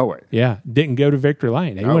didn't know it. Yeah. Didn't go to victory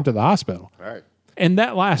lane. He went to the hospital. Right. And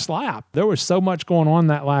that last lap, there was so much going on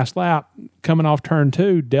that last lap. Coming off turn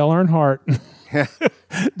 2, Dale Earnhardt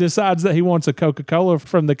decides that he wants a Coca-Cola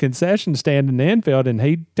from the concession stand in the infield, and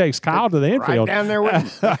he takes Kyle to the infield. Right down there with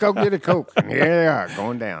him. Let's go get a Coke. And here they are,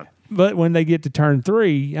 going down. But when they get to turn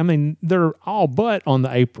 3, I mean, they're all but on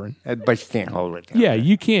the apron. But you can't hold it. Yeah,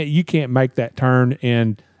 you can't make that turn,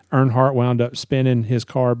 and Earnhardt wound up spinning his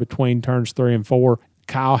car between turns 3 and 4.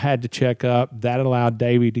 Kyle had to check up. That allowed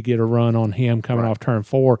Davey to get a run on him coming off turn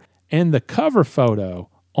 4. And the cover photo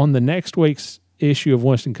on the next week's issue of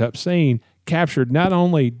Winston Cup Scene captured not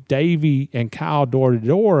only Davey and Kyle door to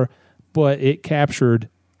door, but it captured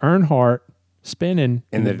Earnhardt spinning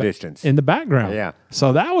in the distance, in the background. Yeah.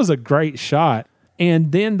 So that was a great shot.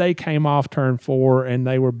 And then they came off turn 4 and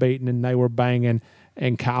they were beating and they were banging.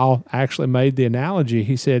 And Kyle actually made the analogy.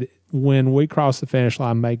 He said, when we crossed the finish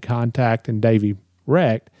line, made contact, and Davey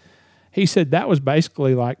wrecked, he said that was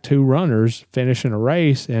basically like 2 runners finishing a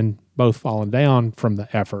race and both falling down from the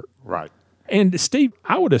effort. Right. And Steve,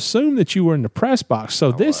 I would assume that you were in the press box,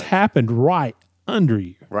 so this happened right under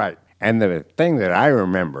you. Right. And the thing that I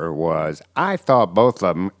remember was I thought both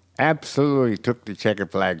of them absolutely took the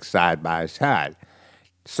checkered flag side by side.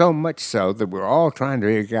 So much so that we're all trying to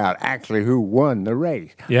figure out actually who won the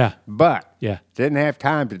race. Yeah. But didn't have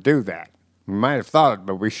time to do that. We might have thought it,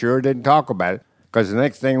 but we sure didn't talk about it, because the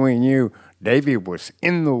next thing we knew, Davey was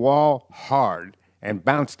in the wall hard and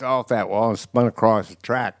bounced off that wall and spun across the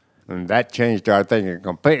track. And that changed our thinking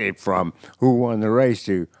completely from who won the race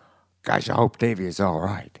to, gosh, I hope Davey is all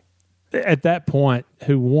right. At that point,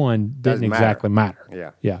 who won didn't exactly matter.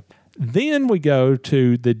 Yeah. Yeah. Then we go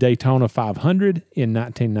to the Daytona 500 in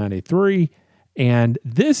 1993, and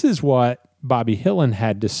this is what Bobby Hillin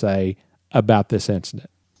had to say about this incident.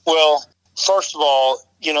 Well, first of all,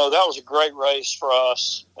 that was a great race for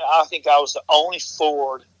us. I think I was the only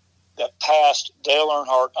Ford that passed Dale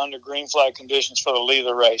Earnhardt under green flag conditions for the lead of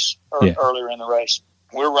the race, earlier in the race.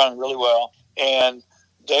 We were running really well, and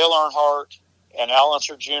Dale Earnhardt and Al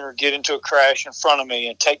Unser Jr. get into a crash in front of me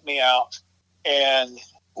and take me out. And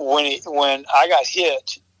when I got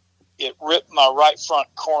hit, it ripped my right front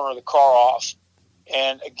corner of the car off.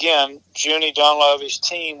 And again, Junie Dunleavy's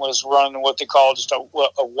team was running what they call just a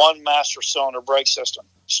one master cylinder brake system.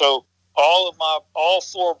 So all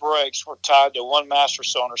 4 brakes were tied to one master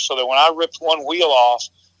cylinder, so that when I ripped one wheel off,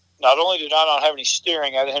 not only did I not have any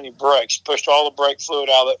steering, I didn't have any brakes. Pushed all the brake fluid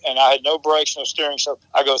out of it, and I had no brakes, no steering. So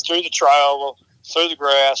I go through the tri-oval, through the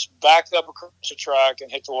grass, backed up across the track,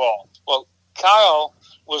 and hit the wall. Well, Kyle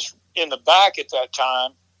was in the back at that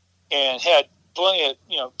time and had plenty of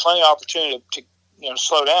opportunity to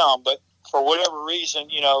slow down, but for whatever reason,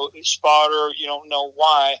 spotter, you don't know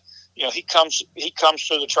why, he comes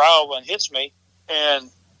through the tri-oval and hits me,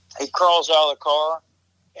 and he crawls out of the car,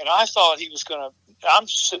 and I thought he was going to. I'm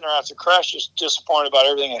just sitting there after the crash, just disappointed about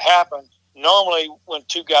everything that happened. Normally, when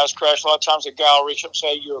 2 guys crash, a lot of times the guy will reach up and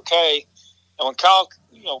say, "You're okay." And when Kyle,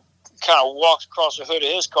 kind of walked across the hood of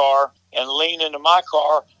his car and leaned into my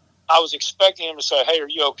car, I was expecting him to say, "Hey, are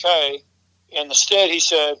you okay?" And instead, he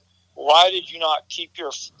said, "Why did you not keep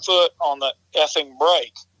your foot on the effing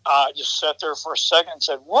brake?" I just sat there for a second and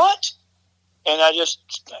said, "What?" And I just,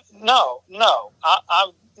 no,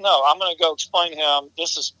 I'm going to go explain to him,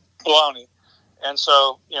 this is baloney. And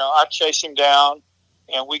so, I chase him down,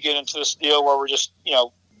 and we get into this deal where we're just,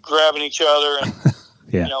 grabbing each other and,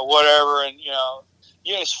 whatever. And,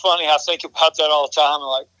 it's funny. I think about that all the time. And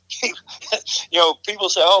like, people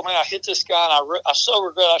say, "Oh man, I hit this guy, and I so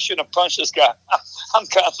regret I shouldn't have punched this guy." I'm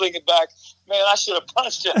kind of thinking back, man, I should have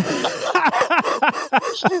punched him.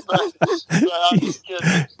 but I'm just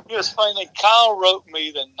kidding. It was funny. Kyle wrote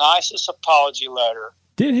me the nicest apology letter.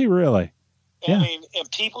 Did he really? I mean,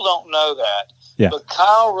 and people don't know that. Yeah. But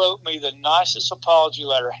Kyle wrote me the nicest apology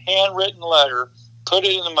letter, handwritten letter, put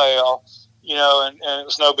it in the mail, and it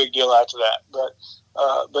was no big deal after that.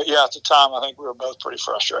 But yeah, at the time, I think we were both pretty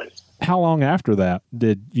frustrated. How long after that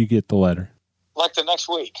did you get the letter? Like the next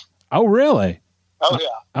week. Oh, really? Oh,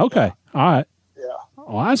 yeah. Okay. Yeah. All right. Yeah.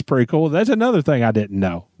 Oh, that's pretty cool. That's another thing I didn't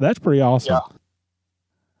know. That's pretty awesome. Yeah.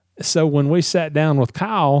 So when we sat down with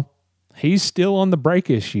Kyle, he's still on the brake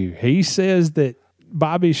issue. He says that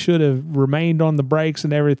Bobby should have remained on the brakes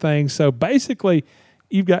and everything. So basically,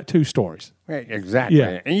 you've got two stories. Right, exactly.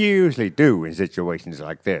 Yeah. And you usually do in situations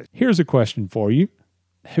like this. Here's a question for you.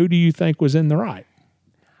 Who do you think was in the right?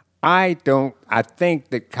 I think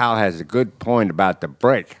that Kyle has a good point about the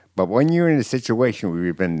brake. But when you're in a situation where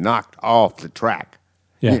you've been knocked off the track,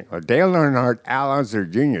 Yeah. Dale Earnhardt, Al Unser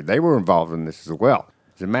Jr., they were involved in this as well.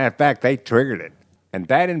 As a matter of fact, they triggered it. And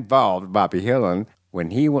that involved Bobby Hillin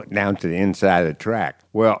when he went down to the inside of the track.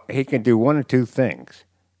 Well, he can do one of two things.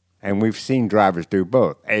 And we've seen drivers do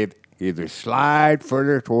both. Either slide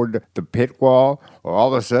further toward the pit wall, or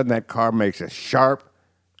all of a sudden that car makes a sharp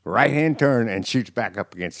right-hand turn and shoots back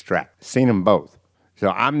up against the track. Seen them both.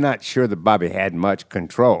 So I'm not sure that Bobby had much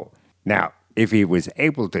control. Now, if he was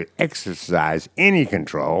able to exercise any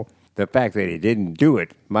control, the fact that he didn't do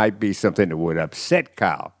it might be something that would upset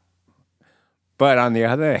Kyle. But on the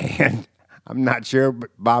other hand, I'm not sure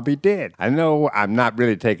Bobby did. I know I'm not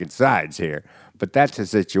really taking sides here, but that's the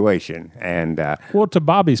situation. And well, to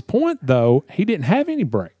Bobby's point, though, he didn't have any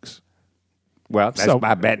brakes. Well, that's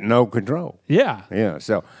by bet no control. Yeah. Yeah.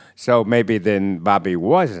 So maybe then Bobby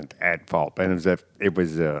wasn't at fault, and it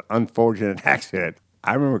was an unfortunate accident.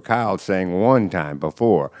 I remember Kyle saying one time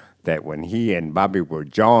before that when he and Bobby were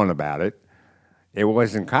jawing about it, it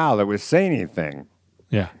wasn't Kyle that was saying anything.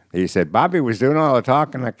 Yeah. He said Bobby was doing all the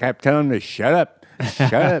talking. I kept telling him to shut up,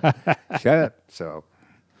 shut up, shut up. So,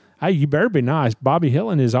 hey, you better be nice. Bobby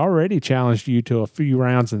Hillin has already challenged you to a few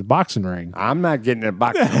rounds in the boxing ring. I'm not getting in a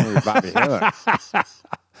boxing ring with Bobby Hillin.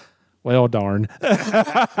 Well, darn.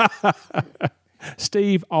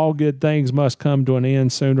 Steve, all good things must come to an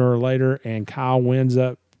end sooner or later, and Kyle winds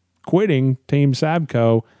up quitting Team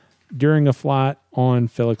Sabco during a flight on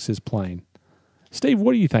Felix's plane. Steve,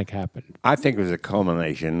 what do you think happened? I think it was a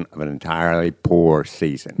culmination of an entirely poor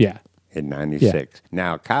season. Yeah. In 96. Yeah.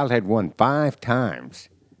 Now, Kyle had won 5 times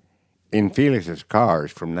in Felix's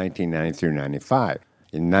cars from 1990 through 95.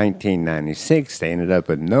 In 1996, they ended up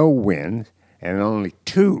with no wins and only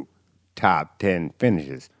 2 top 10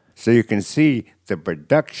 finishes. So you can see the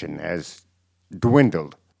production has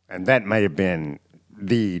dwindled. And that may have been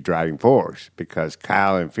the driving force because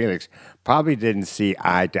Kyle and Felix probably didn't see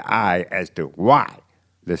eye to eye as to why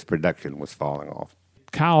this production was falling off.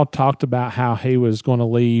 Kyle talked about how he was going to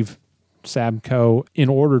leave Sabco in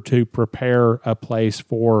order to prepare a place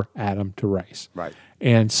for Adam to race. Right.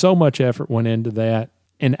 And so much effort went into that.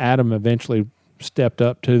 And Adam eventually stepped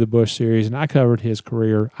up to the Busch Series, and I covered his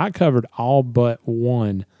career. I covered all but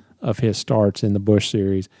one of his starts in the Busch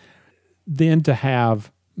Series. Then to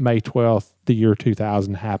have May 12th, the year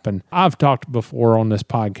 2000 happen. I've talked before on this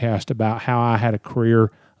podcast about how I had a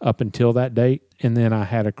career up until that date, and then I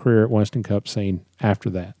had a career at Winston Cup scene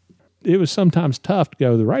after that. It was sometimes tough to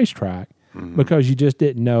go to the racetrack because you just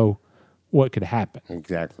didn't know what could happen.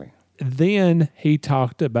 Exactly. Then he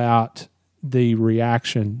talked about the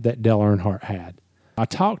reaction that Dale Earnhardt had. I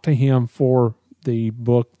talked to him for the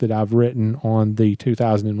book that I've written on the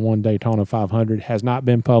 2001 Daytona 500. It has not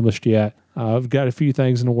been published yet. I've got a few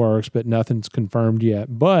things in the works, but nothing's confirmed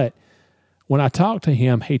yet. But when I talked to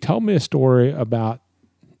him, he told me a story about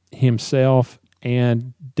himself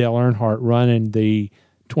and Dale Earnhardt running the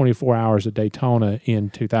 24 Hours of Daytona in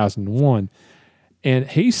 2001. And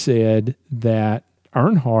he said that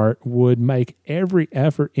Earnhardt would make every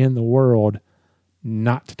effort in the world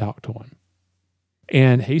not to talk to him.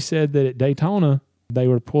 And he said that at Daytona, they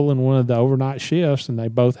were pulling one of the overnight shifts, and they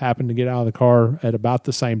both happened to get out of the car at about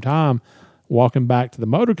the same time, walking back to the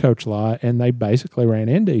motor coach lot, and they basically ran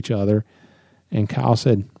into each other. And Kyle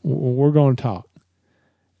said, we're going to talk.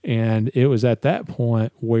 And it was at that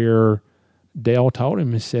point where Dale told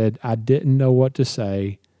him, he said, I didn't know what to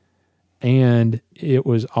say. And it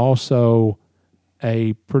was also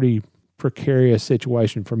a pretty precarious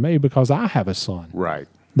situation for me because I have a son. Right.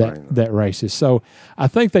 That races. So I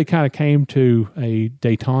think they kind of came to a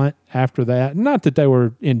detente after that. Not that they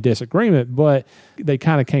were in disagreement, but they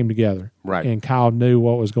kind of came together. Right. And Kyle knew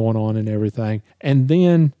what was going on and everything. And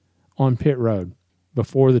then on pit road,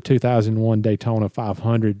 before the 2001 Daytona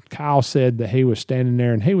 500, Kyle said that he was standing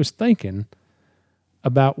there and he was thinking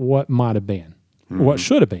about what might have been, what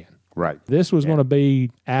should have been. Right. This was going to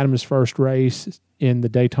be Adam's first race in the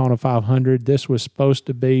Daytona 500. This was supposed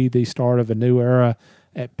to be the start of a new era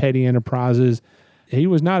at Petty Enterprises. He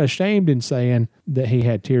was not ashamed in saying that he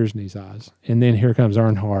had tears in his eyes. And then here comes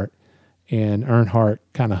Earnhardt, and Earnhardt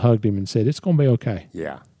kind of hugged him and said, it's going to be okay.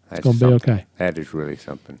 Yeah. It's going to be okay. That is really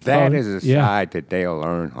something. That is a side to Dale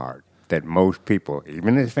Earnhardt that most people,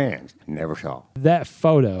 even as fans, never saw. That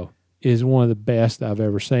photo is one of the best I've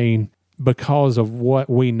ever seen because of what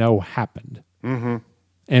we know happened. Mm-hmm.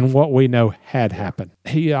 And what we know had happened.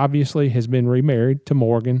 He obviously has been remarried to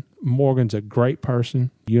Morgan. Morgan's a great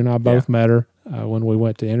person. You and I both met her when we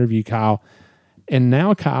went to interview Kyle. And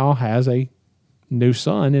now Kyle has a new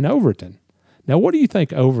son in Overton. Now, what do you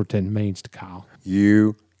think Overton means to Kyle?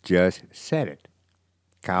 You just said it.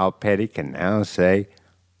 Kyle Petty can now say,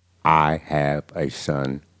 I have a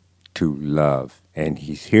son to love, and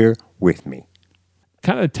he's here with me.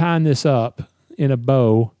 Kind of tying this up in a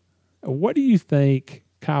bow, what do you think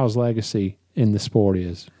Kyle's legacy in the sport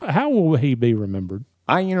is? How will he be remembered?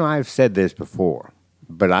 I've said this before,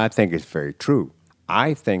 but I think it's very true.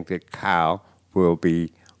 I think that Kyle will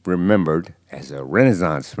be remembered as a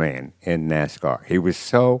Renaissance man in NASCAR. He was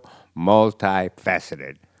so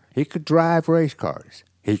multifaceted. He could drive race cars.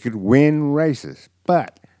 He could win races,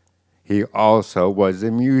 but he also was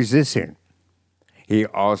a musician. He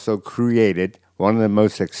also created one of the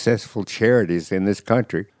most successful charities in this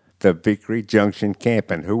country, the Victory Junction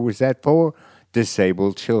Camp. And who was that for?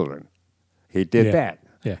 Disabled children. He did that.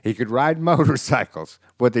 Yeah. He could ride motorcycles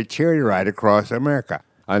with a charity ride across America.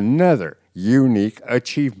 Another unique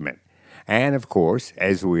achievement. And, of course,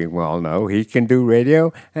 as we well know, he can do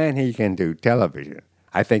radio and he can do television.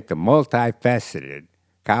 I think the multifaceted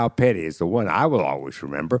Kyle Petty is the one I will always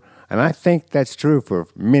remember, and I think that's true for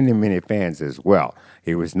many, many fans as well.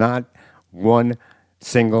 He was not one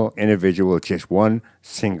single individual, just one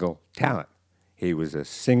single talent. He was a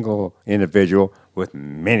single individual with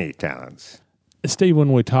many talents. Steve,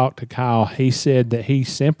 when we talked to Kyle, he said that he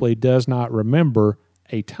simply does not remember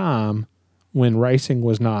a time when racing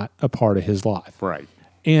was not a part of his life. Right.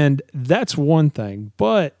 And that's one thing.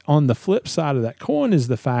 But on the flip side of that coin is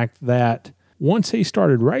the fact that once he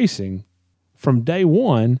started racing, from day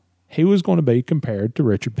one, he was going to be compared to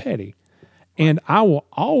Richard Petty. And I will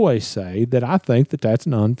always say that I think that that's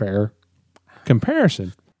an unfair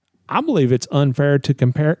comparison. I believe it's unfair to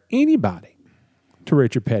compare anybody to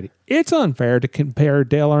Richard Petty. It's unfair to compare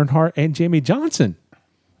Dale Earnhardt and Jimmy Johnson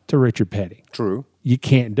to Richard Petty. True. You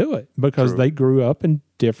can't do it because they grew up in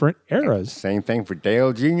different eras. Same thing for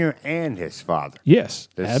Dale Jr. and his father. Yes,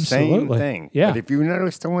 the absolutely. Same thing. Yeah. But if you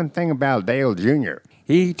notice the one thing about Dale Jr.,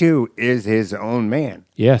 he too is his own man.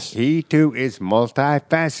 Yes. He too is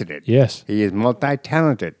multifaceted. Yes. He is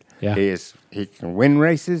multi-talented. Yeah. He can win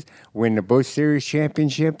races, win the Busch Series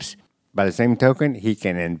championships. By the same token, he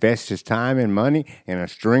can invest his time and money in a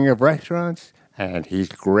string of restaurants, and he's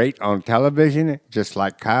great on television, just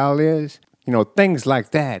like Kyle is. Things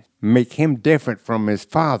like that make him different from his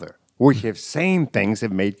father, which have same things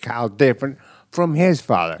have made Kyle different from his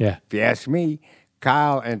father. Yeah. If you ask me,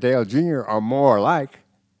 Kyle and Dale Jr. are more alike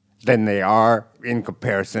than they are in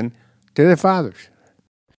comparison to their fathers.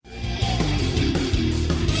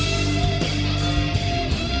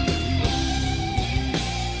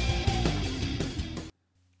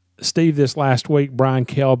 Steve, this last week, Brian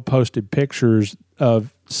Kelb posted pictures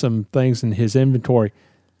of some things in his inventory.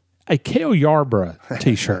 A Cale Yarborough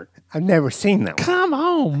t-shirt. I've never seen that one. Come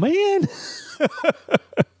on, man.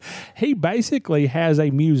 He basically has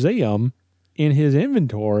a museum in his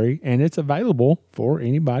inventory, and it's available for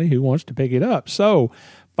anybody who wants to pick it up. So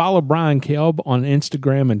follow Brian Kelb on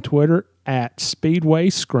Instagram and Twitter at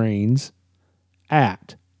Speedway Screens,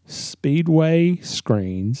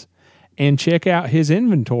 and check out his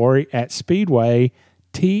inventory at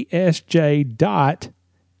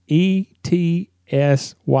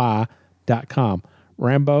speedwaytsj.etsy.com.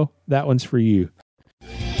 Rambo, that one's for you.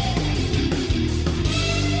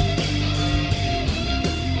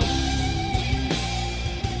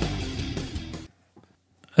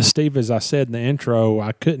 Steve, as I said in the intro,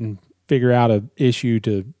 I couldn't figure out an issue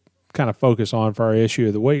to kind of focus on for our issue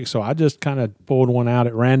of the week, so I just kind of pulled one out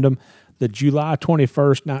at random. The July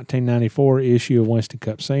 21st, 1994 issue of Winston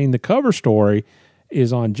Cup Scene. The cover story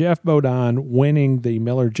is on Jeff Bodine winning the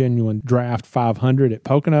Miller Genuine Draft 500 at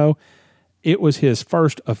Pocono. It was his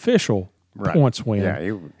first official points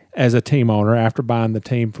win as a team owner after buying the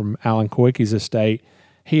team from Alan Kowicki's estate.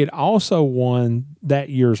 He had also won that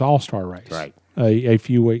year's All-Star race a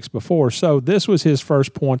few weeks before. So this was his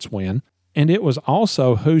first points win. And it was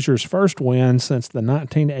also Hoosier's first win since the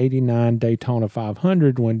 1989 Daytona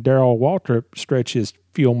 500 when Darrell Waltrip stretched his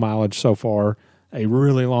fuel mileage so far a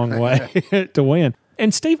really long way to win.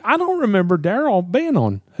 And, Steve, I don't remember Darrell being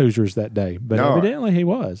on Hoosiers that day, but evidently he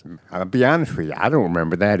was. I'll be honest with you, I don't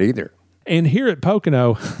remember that either. And here at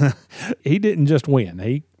Pocono, he didn't just win.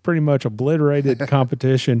 He pretty much obliterated the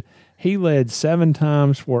competition. He led 7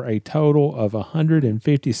 times for a total of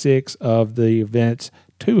 156 of the event's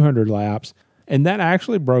 200 laps. And that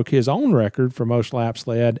actually broke his own record for most laps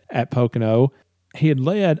led at Pocono. He had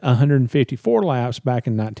led 154 laps back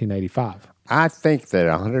in 1985. I think that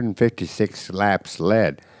 156 laps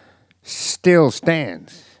led still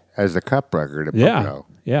stands as the Cup record at Pocono.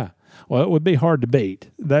 Yeah. Well, it would be hard to beat.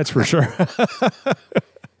 That's for sure.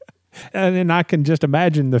 And then I can just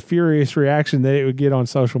imagine the furious reaction that it would get on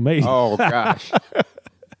social media. Oh, gosh.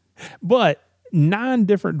 But 9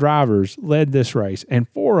 different drivers led this race, and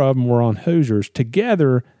 4 of them were on Hoosiers.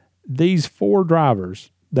 Together, these 4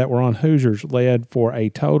 drivers that were on Hoosiers led for a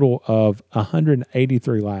total of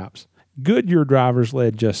 183 laps. Goodyear drivers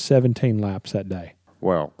led just 17 laps that day.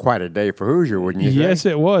 Well, quite a day for Hoosier, wouldn't you say? Yes,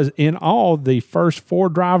 it was. In all, the first 4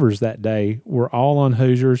 drivers that day were all on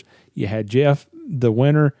Hoosiers. You had Jeff, the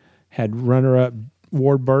winner, had runner-up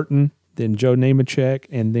Ward Burton, then Joe Nemechek,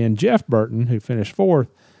 and then Jeff Burton, who finished 4th.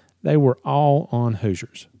 They were all on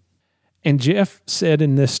Hoosiers. And Jeff said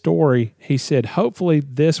in this story, he said, hopefully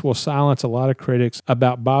this will silence a lot of critics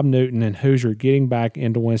about Bob Newton and Hoosier getting back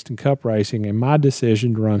into Winston Cup racing and my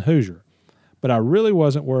decision to run Hoosier. But I really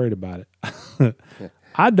wasn't worried about it.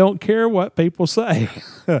 I don't care what people say.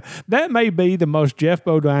 That may be the most Jeff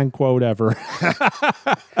Bodine quote ever.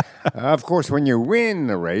 Of course, when you win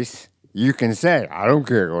the race, you can say, I don't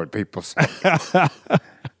care what people say.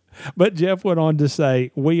 But Jeff went on to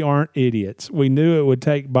say, we aren't idiots. We knew it would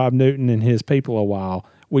take Bob Newton and his people a while.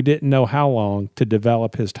 We didn't know how long to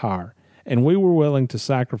develop his tire. And we were willing to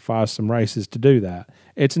sacrifice some races to do that.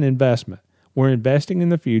 It's an investment. We're investing in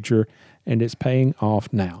the future, and it's paying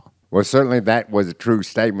off now. Well, certainly that was a true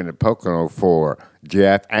statement at Pocono for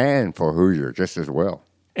Jeff and for Hoosier just as well.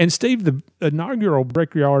 And Steve, the inaugural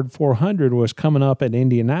Brickyard 400 was coming up at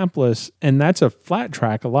Indianapolis, and that's a flat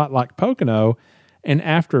track, a lot like Pocono. And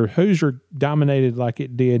after Hoosier dominated like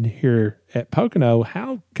it did here at Pocono,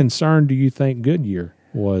 how concerned do you think Goodyear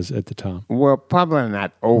was at the time? Well, probably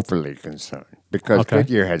not overly concerned because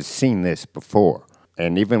Goodyear had seen this before.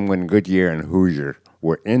 And even when Goodyear and Hoosier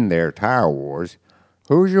were in their tire wars,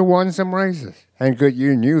 Hoosier won some races, and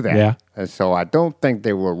Goodyear knew that. Yeah. And so I don't think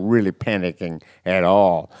they were really panicking at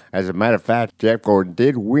all. As a matter of fact, Jeff Gordon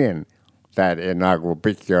did win that inaugural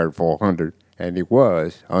Brickyard 400, and he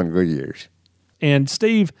was on Goodyear's. And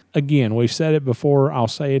Steve, again, we've said it before, I'll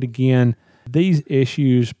say it again, these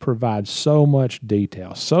issues provide so much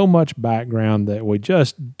detail, so much background that we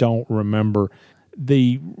just don't remember.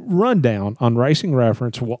 The rundown on Racing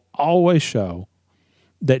Reference will always show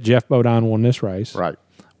that Jeff Bodine won this race. Right.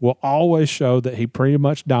 Will always show that he pretty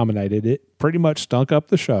much dominated it, pretty much stunk up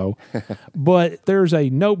the show. But there's a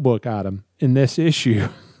notebook item in this issue.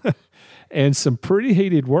 And some pretty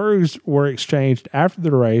heated words were exchanged after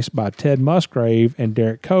the race by Ted Musgrave and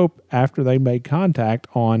Derek Cope after they made contact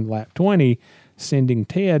on lap 20, sending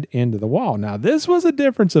Ted into the wall. Now, this was a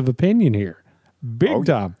difference of opinion here. Big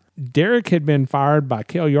time. Derek had been fired by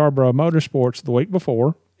Cale Yarborough Motorsports the week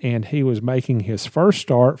before, and he was making his first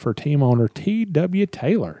start for team owner T.W.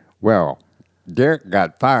 Taylor. Well, Derek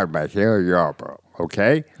got fired by Cale Yarborough,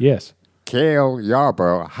 okay? Yes. Cale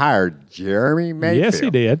Yarborough hired Jeremy Mayfield. Yes, he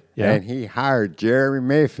did. Yeah. And he hired Jeremy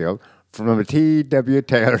Mayfield from the T.W.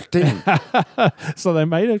 Taylor team. So they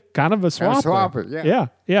made a kind of a swap.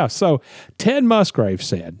 Yeah. So Ted Musgrave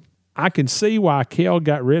said, I can see why Cale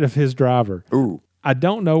got rid of his driver. Ooh. I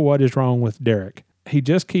don't know what is wrong with Derek. He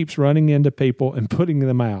just keeps running into people and putting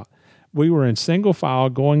them out. We were in single file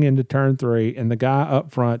going into turn 3, and the guy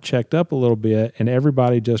up front checked up a little bit, and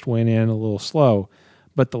everybody just went in a little slow.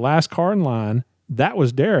 But the last car in line, that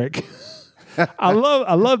was Derek. I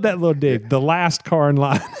love that little dig. The last car in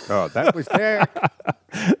line. Oh, that was Derek.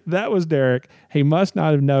 That was Derek. He must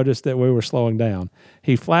not have noticed that we were slowing down.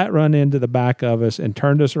 He flat run into the back of us and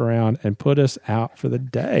turned us around and put us out for the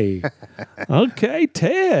day. Okay,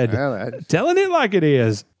 Ted. Well, telling it like it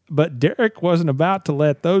is. But Derek wasn't about to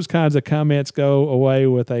let those kinds of comments go away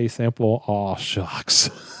with a simple, aw, shucks.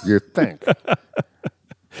 You think.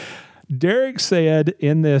 Derek said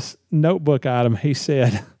in this notebook item, he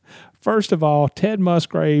said, first of all, Ted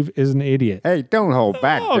Musgrave is an idiot. Hey, don't hold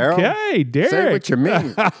back, Darryl. Okay, Derek. Say what you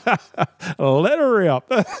mean. Let her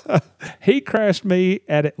rip. He crashed me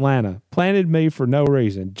at Atlanta, planted me for no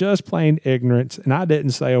reason, just plain ignorance, and I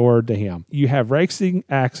didn't say a word to him. You have racing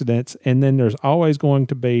accidents, and then there's always going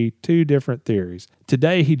to be 2 different theories.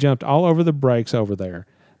 Today, he jumped all over the brakes over there.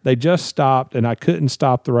 They just stopped, and I couldn't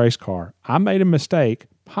stop the race car. I made a mistake,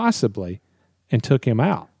 possibly, and took him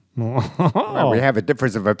out. Well, we have a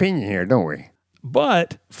difference of opinion here, don't we?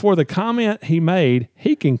 But for the comment he made,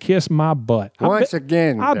 he can kiss my butt. Once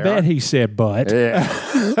again, I bet he said butt.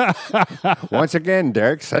 Yeah. Once again,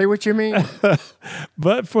 Derek, say what you mean.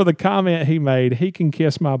 But for the comment he made, he can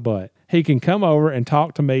kiss my butt. He can come over and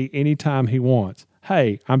talk to me anytime he wants.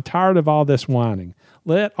 Hey, I'm tired of all this whining.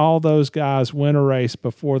 Let all those guys win a race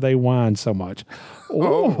before they whine so much.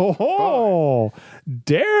 Oh,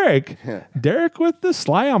 Derek. Derek with the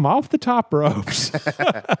slam off the top ropes.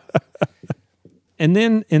 And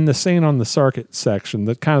then in the scene on the circuit section,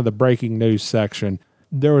 the kind of the breaking news section,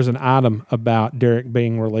 there was an item about Derek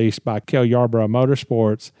being released by Cale Yarborough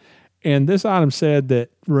Motorsports. And this item said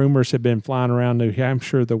that rumors had been flying around New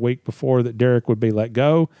Hampshire the week before that Derek would be let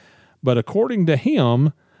go. But according to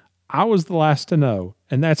him, I was the last to know.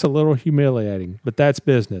 And that's a little humiliating, but that's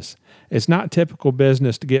business. It's not typical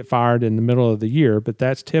business to get fired in the middle of the year, but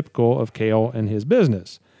that's typical of Cale and his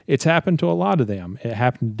business. It's happened to a lot of them. It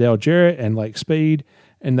happened to Dale Jarrett and Lake Speed,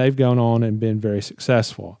 and they've gone on and been very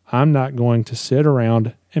successful. I'm not going to sit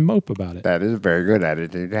around and mope about it. That is a very good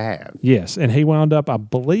attitude to have. Yes, and he wound up, I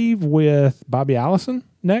believe, with Bobby Allison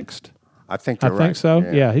next. I think you're right. I think so.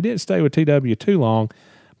 Yeah, he didn't stay with TW too long,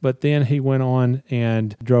 but then he went on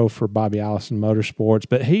and drove for Bobby Allison Motorsports.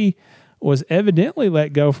 But he was evidently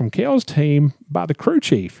let go from Cale's team by the crew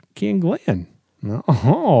chief, Ken Glenn.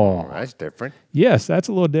 Oh, that's different. Yes, that's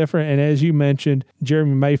a little different. And as you mentioned,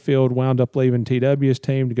 Jeremy Mayfield wound up leaving TW's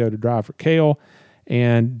team to go to drive for Cale,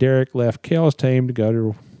 and Derek left Cale's team to go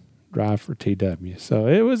to drive for TW. So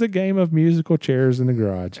it was a game of musical chairs in the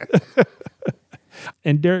garage.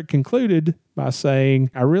 And Derek concluded by saying,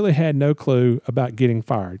 I really had no clue about getting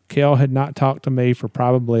fired. Cale had not talked to me for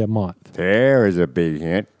probably a month. There is a big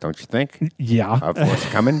hint, don't you think? Yeah. Of what's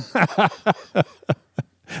coming.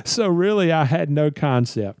 So really, I had no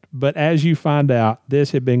concept. But as you find out,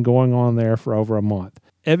 this had been going on there for over a month.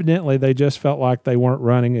 Evidently, they just felt like they weren't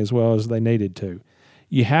running as well as they needed to.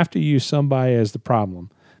 You have to use somebody as the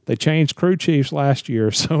problem. They changed crew chiefs last year,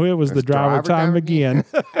 so it was the driver time again.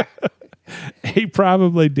 He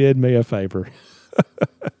probably did me a favor.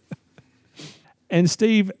 And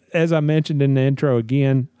Steve, as I mentioned in the intro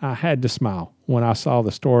again, I had to smile when I saw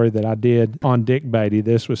the story that I did on Dick Beatty.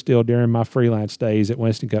 This was still during my freelance days at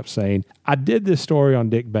Winston Cup Scene. I did this story on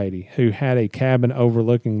Dick Beatty, who had a cabin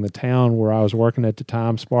overlooking the town where I was working at the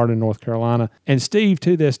time, Sparta, North Carolina. And Steve,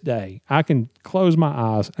 to this day, I can close my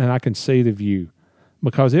eyes and I can see the view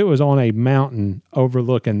because it was on a mountain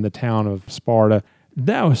overlooking the town of Sparta.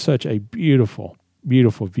 That was such a beautiful,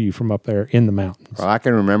 beautiful view from up there in the mountains. Well, I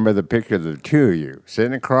can remember the picture of the two of you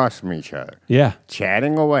sitting across from each other. Yeah.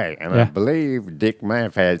 Chatting away. And I believe Dick may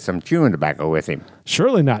have had some chewing tobacco with him.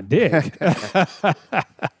 Surely not Dick.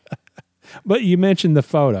 But you mentioned the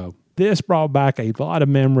photo. This brought back a lot of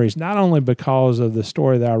memories, not only because of the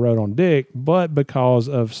story that I wrote on Dick, but because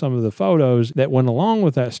of some of the photos that went along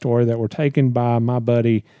with that story that were taken by my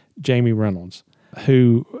buddy Jamie Reynolds,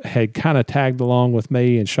 who had kind of tagged along with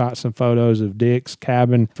me and shot some photos of Dick's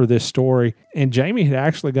cabin for this story. And Jamie had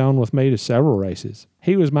actually gone with me to several races.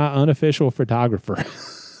 He was my unofficial photographer.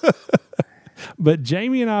 But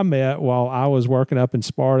Jamie and I met while I was working up in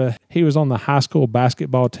Sparta. He was on the high school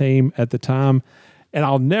basketball team at the time. And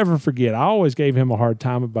I'll never forget, I always gave him a hard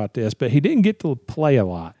time about this, but he didn't get to play a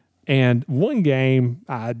lot. And one game,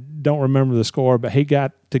 I don't remember the score, but he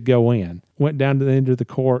got to go in. Went down to the end of the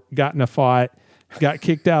court, got in a fight, got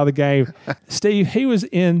kicked out of the game. Steve, he was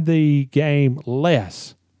in the game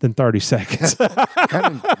less than 30 seconds.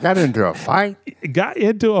 Got into a fight? Got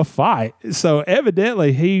into a fight. So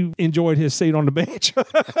evidently he enjoyed his seat on the bench.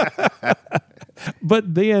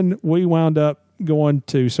 But then we wound up going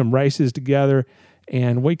to some races together,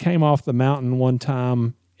 and we came off the mountain one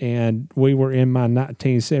time, and we were in my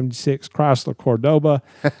 1976 Chrysler Cordoba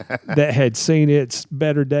that had seen its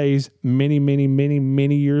better days many, many, many,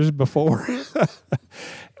 many years before.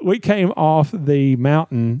 We came off the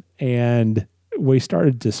mountain, and we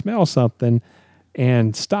started to smell something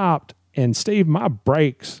and stopped. And, Steve, my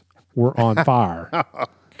brakes were on fire. Oh,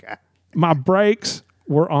 God. My brakes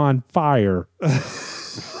were on fire.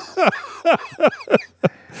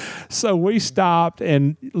 So we stopped,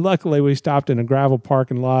 and luckily we stopped in a gravel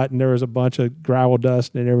parking lot, and there was a bunch of gravel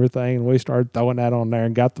dust and everything, and we started throwing that on there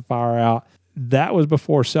and got the fire out. That was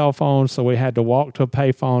before cell phones, so we had to walk to a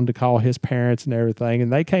payphone to call his parents and everything,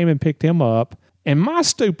 and they came and picked him up, and my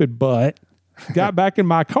stupid butt got back in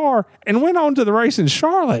my car and went on to the race in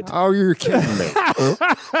Charlotte. Oh, you're kidding me.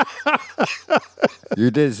 You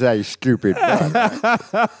did say stupid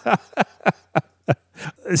butt.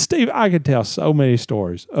 Steve, I could tell so many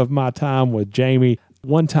stories of my time with Jamie.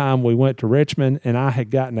 One time we went to Richmond, and I had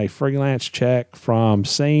gotten a freelance check from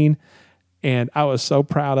Scene, And I was so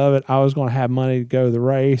proud of it. I was going to have money to go to the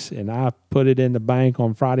race, and I put it in the bank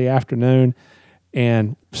on Friday afternoon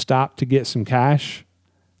and stopped to get some cash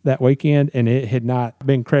that weekend, and it had not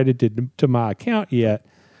been credited to my account yet.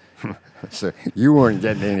 So you weren't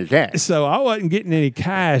getting any cash. So I wasn't getting any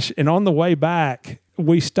cash. And on the way back,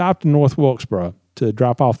 we stopped in North Wilkesboro to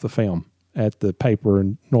drop off the film at the paper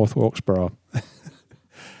in North Wilkesboro.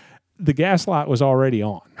 The gas light was already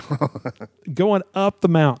on. Going up the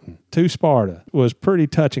mountain to Sparta was pretty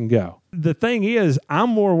touch and go. The thing is, I'm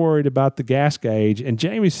more worried about the gas gauge, and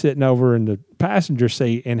Jamie's sitting over in the passenger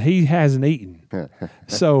seat, and he hasn't eaten.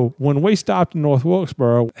 So when we stopped in North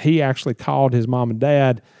Wilkesboro, he actually called his mom and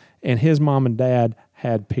dad, and his mom and dad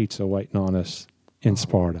had pizza waiting on us in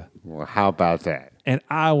Sparta. Well, how about that? And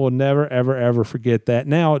I will never, ever, ever forget that.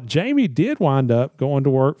 Now, Jamie did wind up going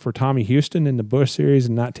to work for Tommy Houston in the Busch Series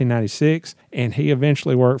in 1996, and he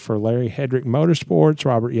eventually worked for Larry Hedrick Motorsports,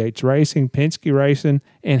 Robert Yates Racing, Penske Racing,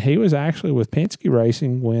 and he was actually with Penske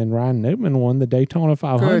Racing when Ryan Newman won the Daytona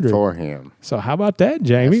 500. Good for him. So how about that,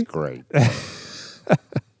 Jamie? That's great.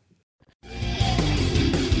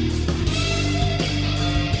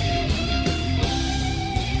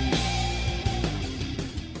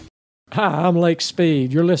 Hi, I'm Lake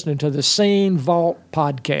Speed. You're listening to the Scene Vault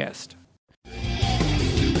Podcast.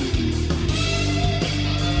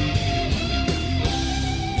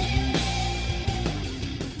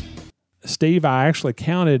 Steve, I actually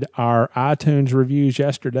counted our iTunes reviews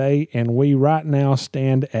yesterday, and we right now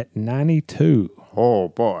stand at 92. Oh,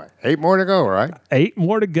 boy. 8 more to go, right? 8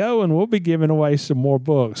 more to go, and we'll be giving away some more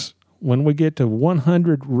books. When we get to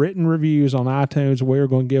 100 written reviews on iTunes, we're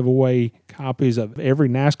going to give away copies of every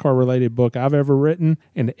NASCAR-related book I've ever written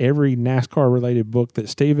and every NASCAR-related book that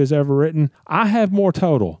Steve has ever written. I have more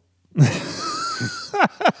total.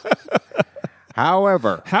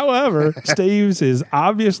 However, Steve's is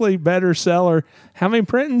obviously better seller. How many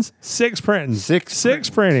printings? 6 printings. Six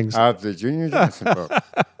printings. Of the Junior Johnson book.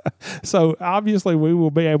 So obviously we will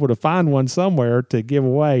be able to find one somewhere to give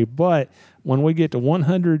away, but when we get to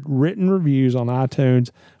 100 written reviews on iTunes,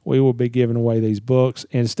 we will be giving away these books.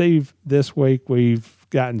 And Steve, this week we've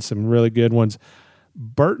gotten some really good ones.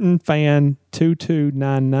 Burton Fan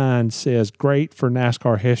 2299 says, great for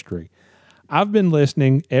NASCAR history. I've been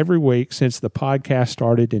listening every week since the podcast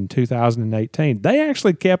started in 2018. They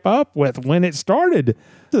actually kept up with when it started.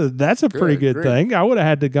 So that's a pretty good thing. I would have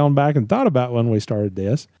had to gone back and thought about when we started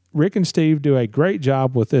this. Rick and Steve do a great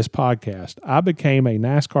job with this podcast. I became a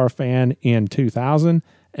NASCAR fan in 2000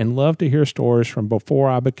 and love to hear stories from before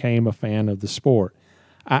I became a fan of the sport.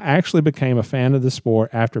 I actually became a fan of the sport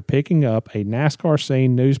after picking up a NASCAR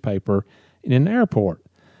Scene newspaper in an airport.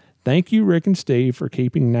 Thank you, Rick and Steve, for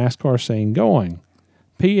keeping NASCAR Scene going.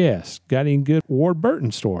 P.S. Got any good Ward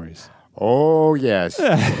Burton stories? Oh, yes.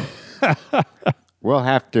 We'll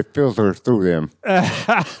have to filter through them.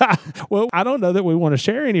 Well, I don't know that we want to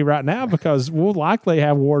share any right now because we'll likely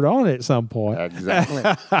have Ward on at some point. Exactly.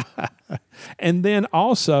 And then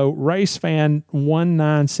also,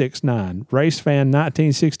 RaceFan1969,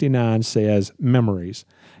 RaceFan1969 says, memories.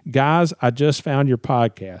 Guys, I just found your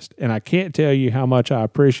podcast, and I can't tell you how much I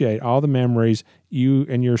appreciate all the memories you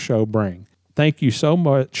and your show bring. Thank you so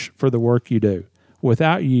much for the work you do.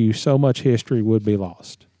 Without you, so much history would be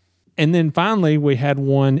lost. And then finally, we had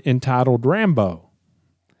one entitled Rambo.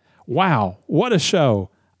 Wow, what a show.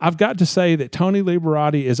 I've got to say that Tony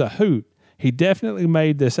Liberati is a hoot. He definitely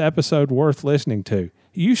made this episode worth listening to.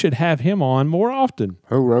 You should have him on more often.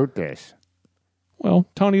 Who wrote this? Well,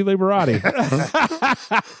 Tony Liberati.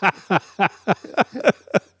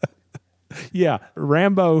 Yeah,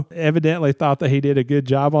 Rambo evidently thought that he did a good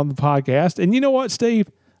job on the podcast. And you know what, Steve?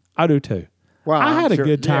 I do too. Well, I had a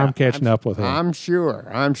good time catching up with him. I'm sure.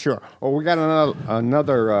 Oh, we got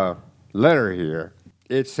another letter here.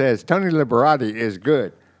 It says, Tony Liberati is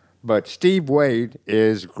good, but Steve Wade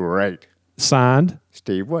is great. Signed,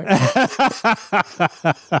 Steve Wade.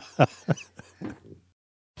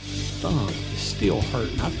 Thumb is still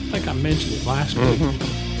hurting. I think I mentioned it last week.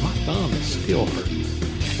 My thumb is still hurting.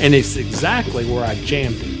 And it's exactly where I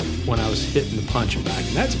jammed it when I was hitting the punching bag.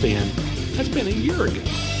 And that's been a year ago.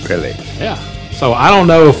 Really? Yeah. So I don't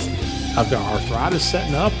know if I've got arthritis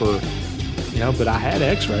setting up or, but I had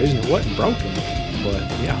x-rays and it wasn't broken. But,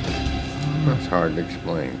 yeah. That's hard to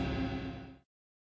explain.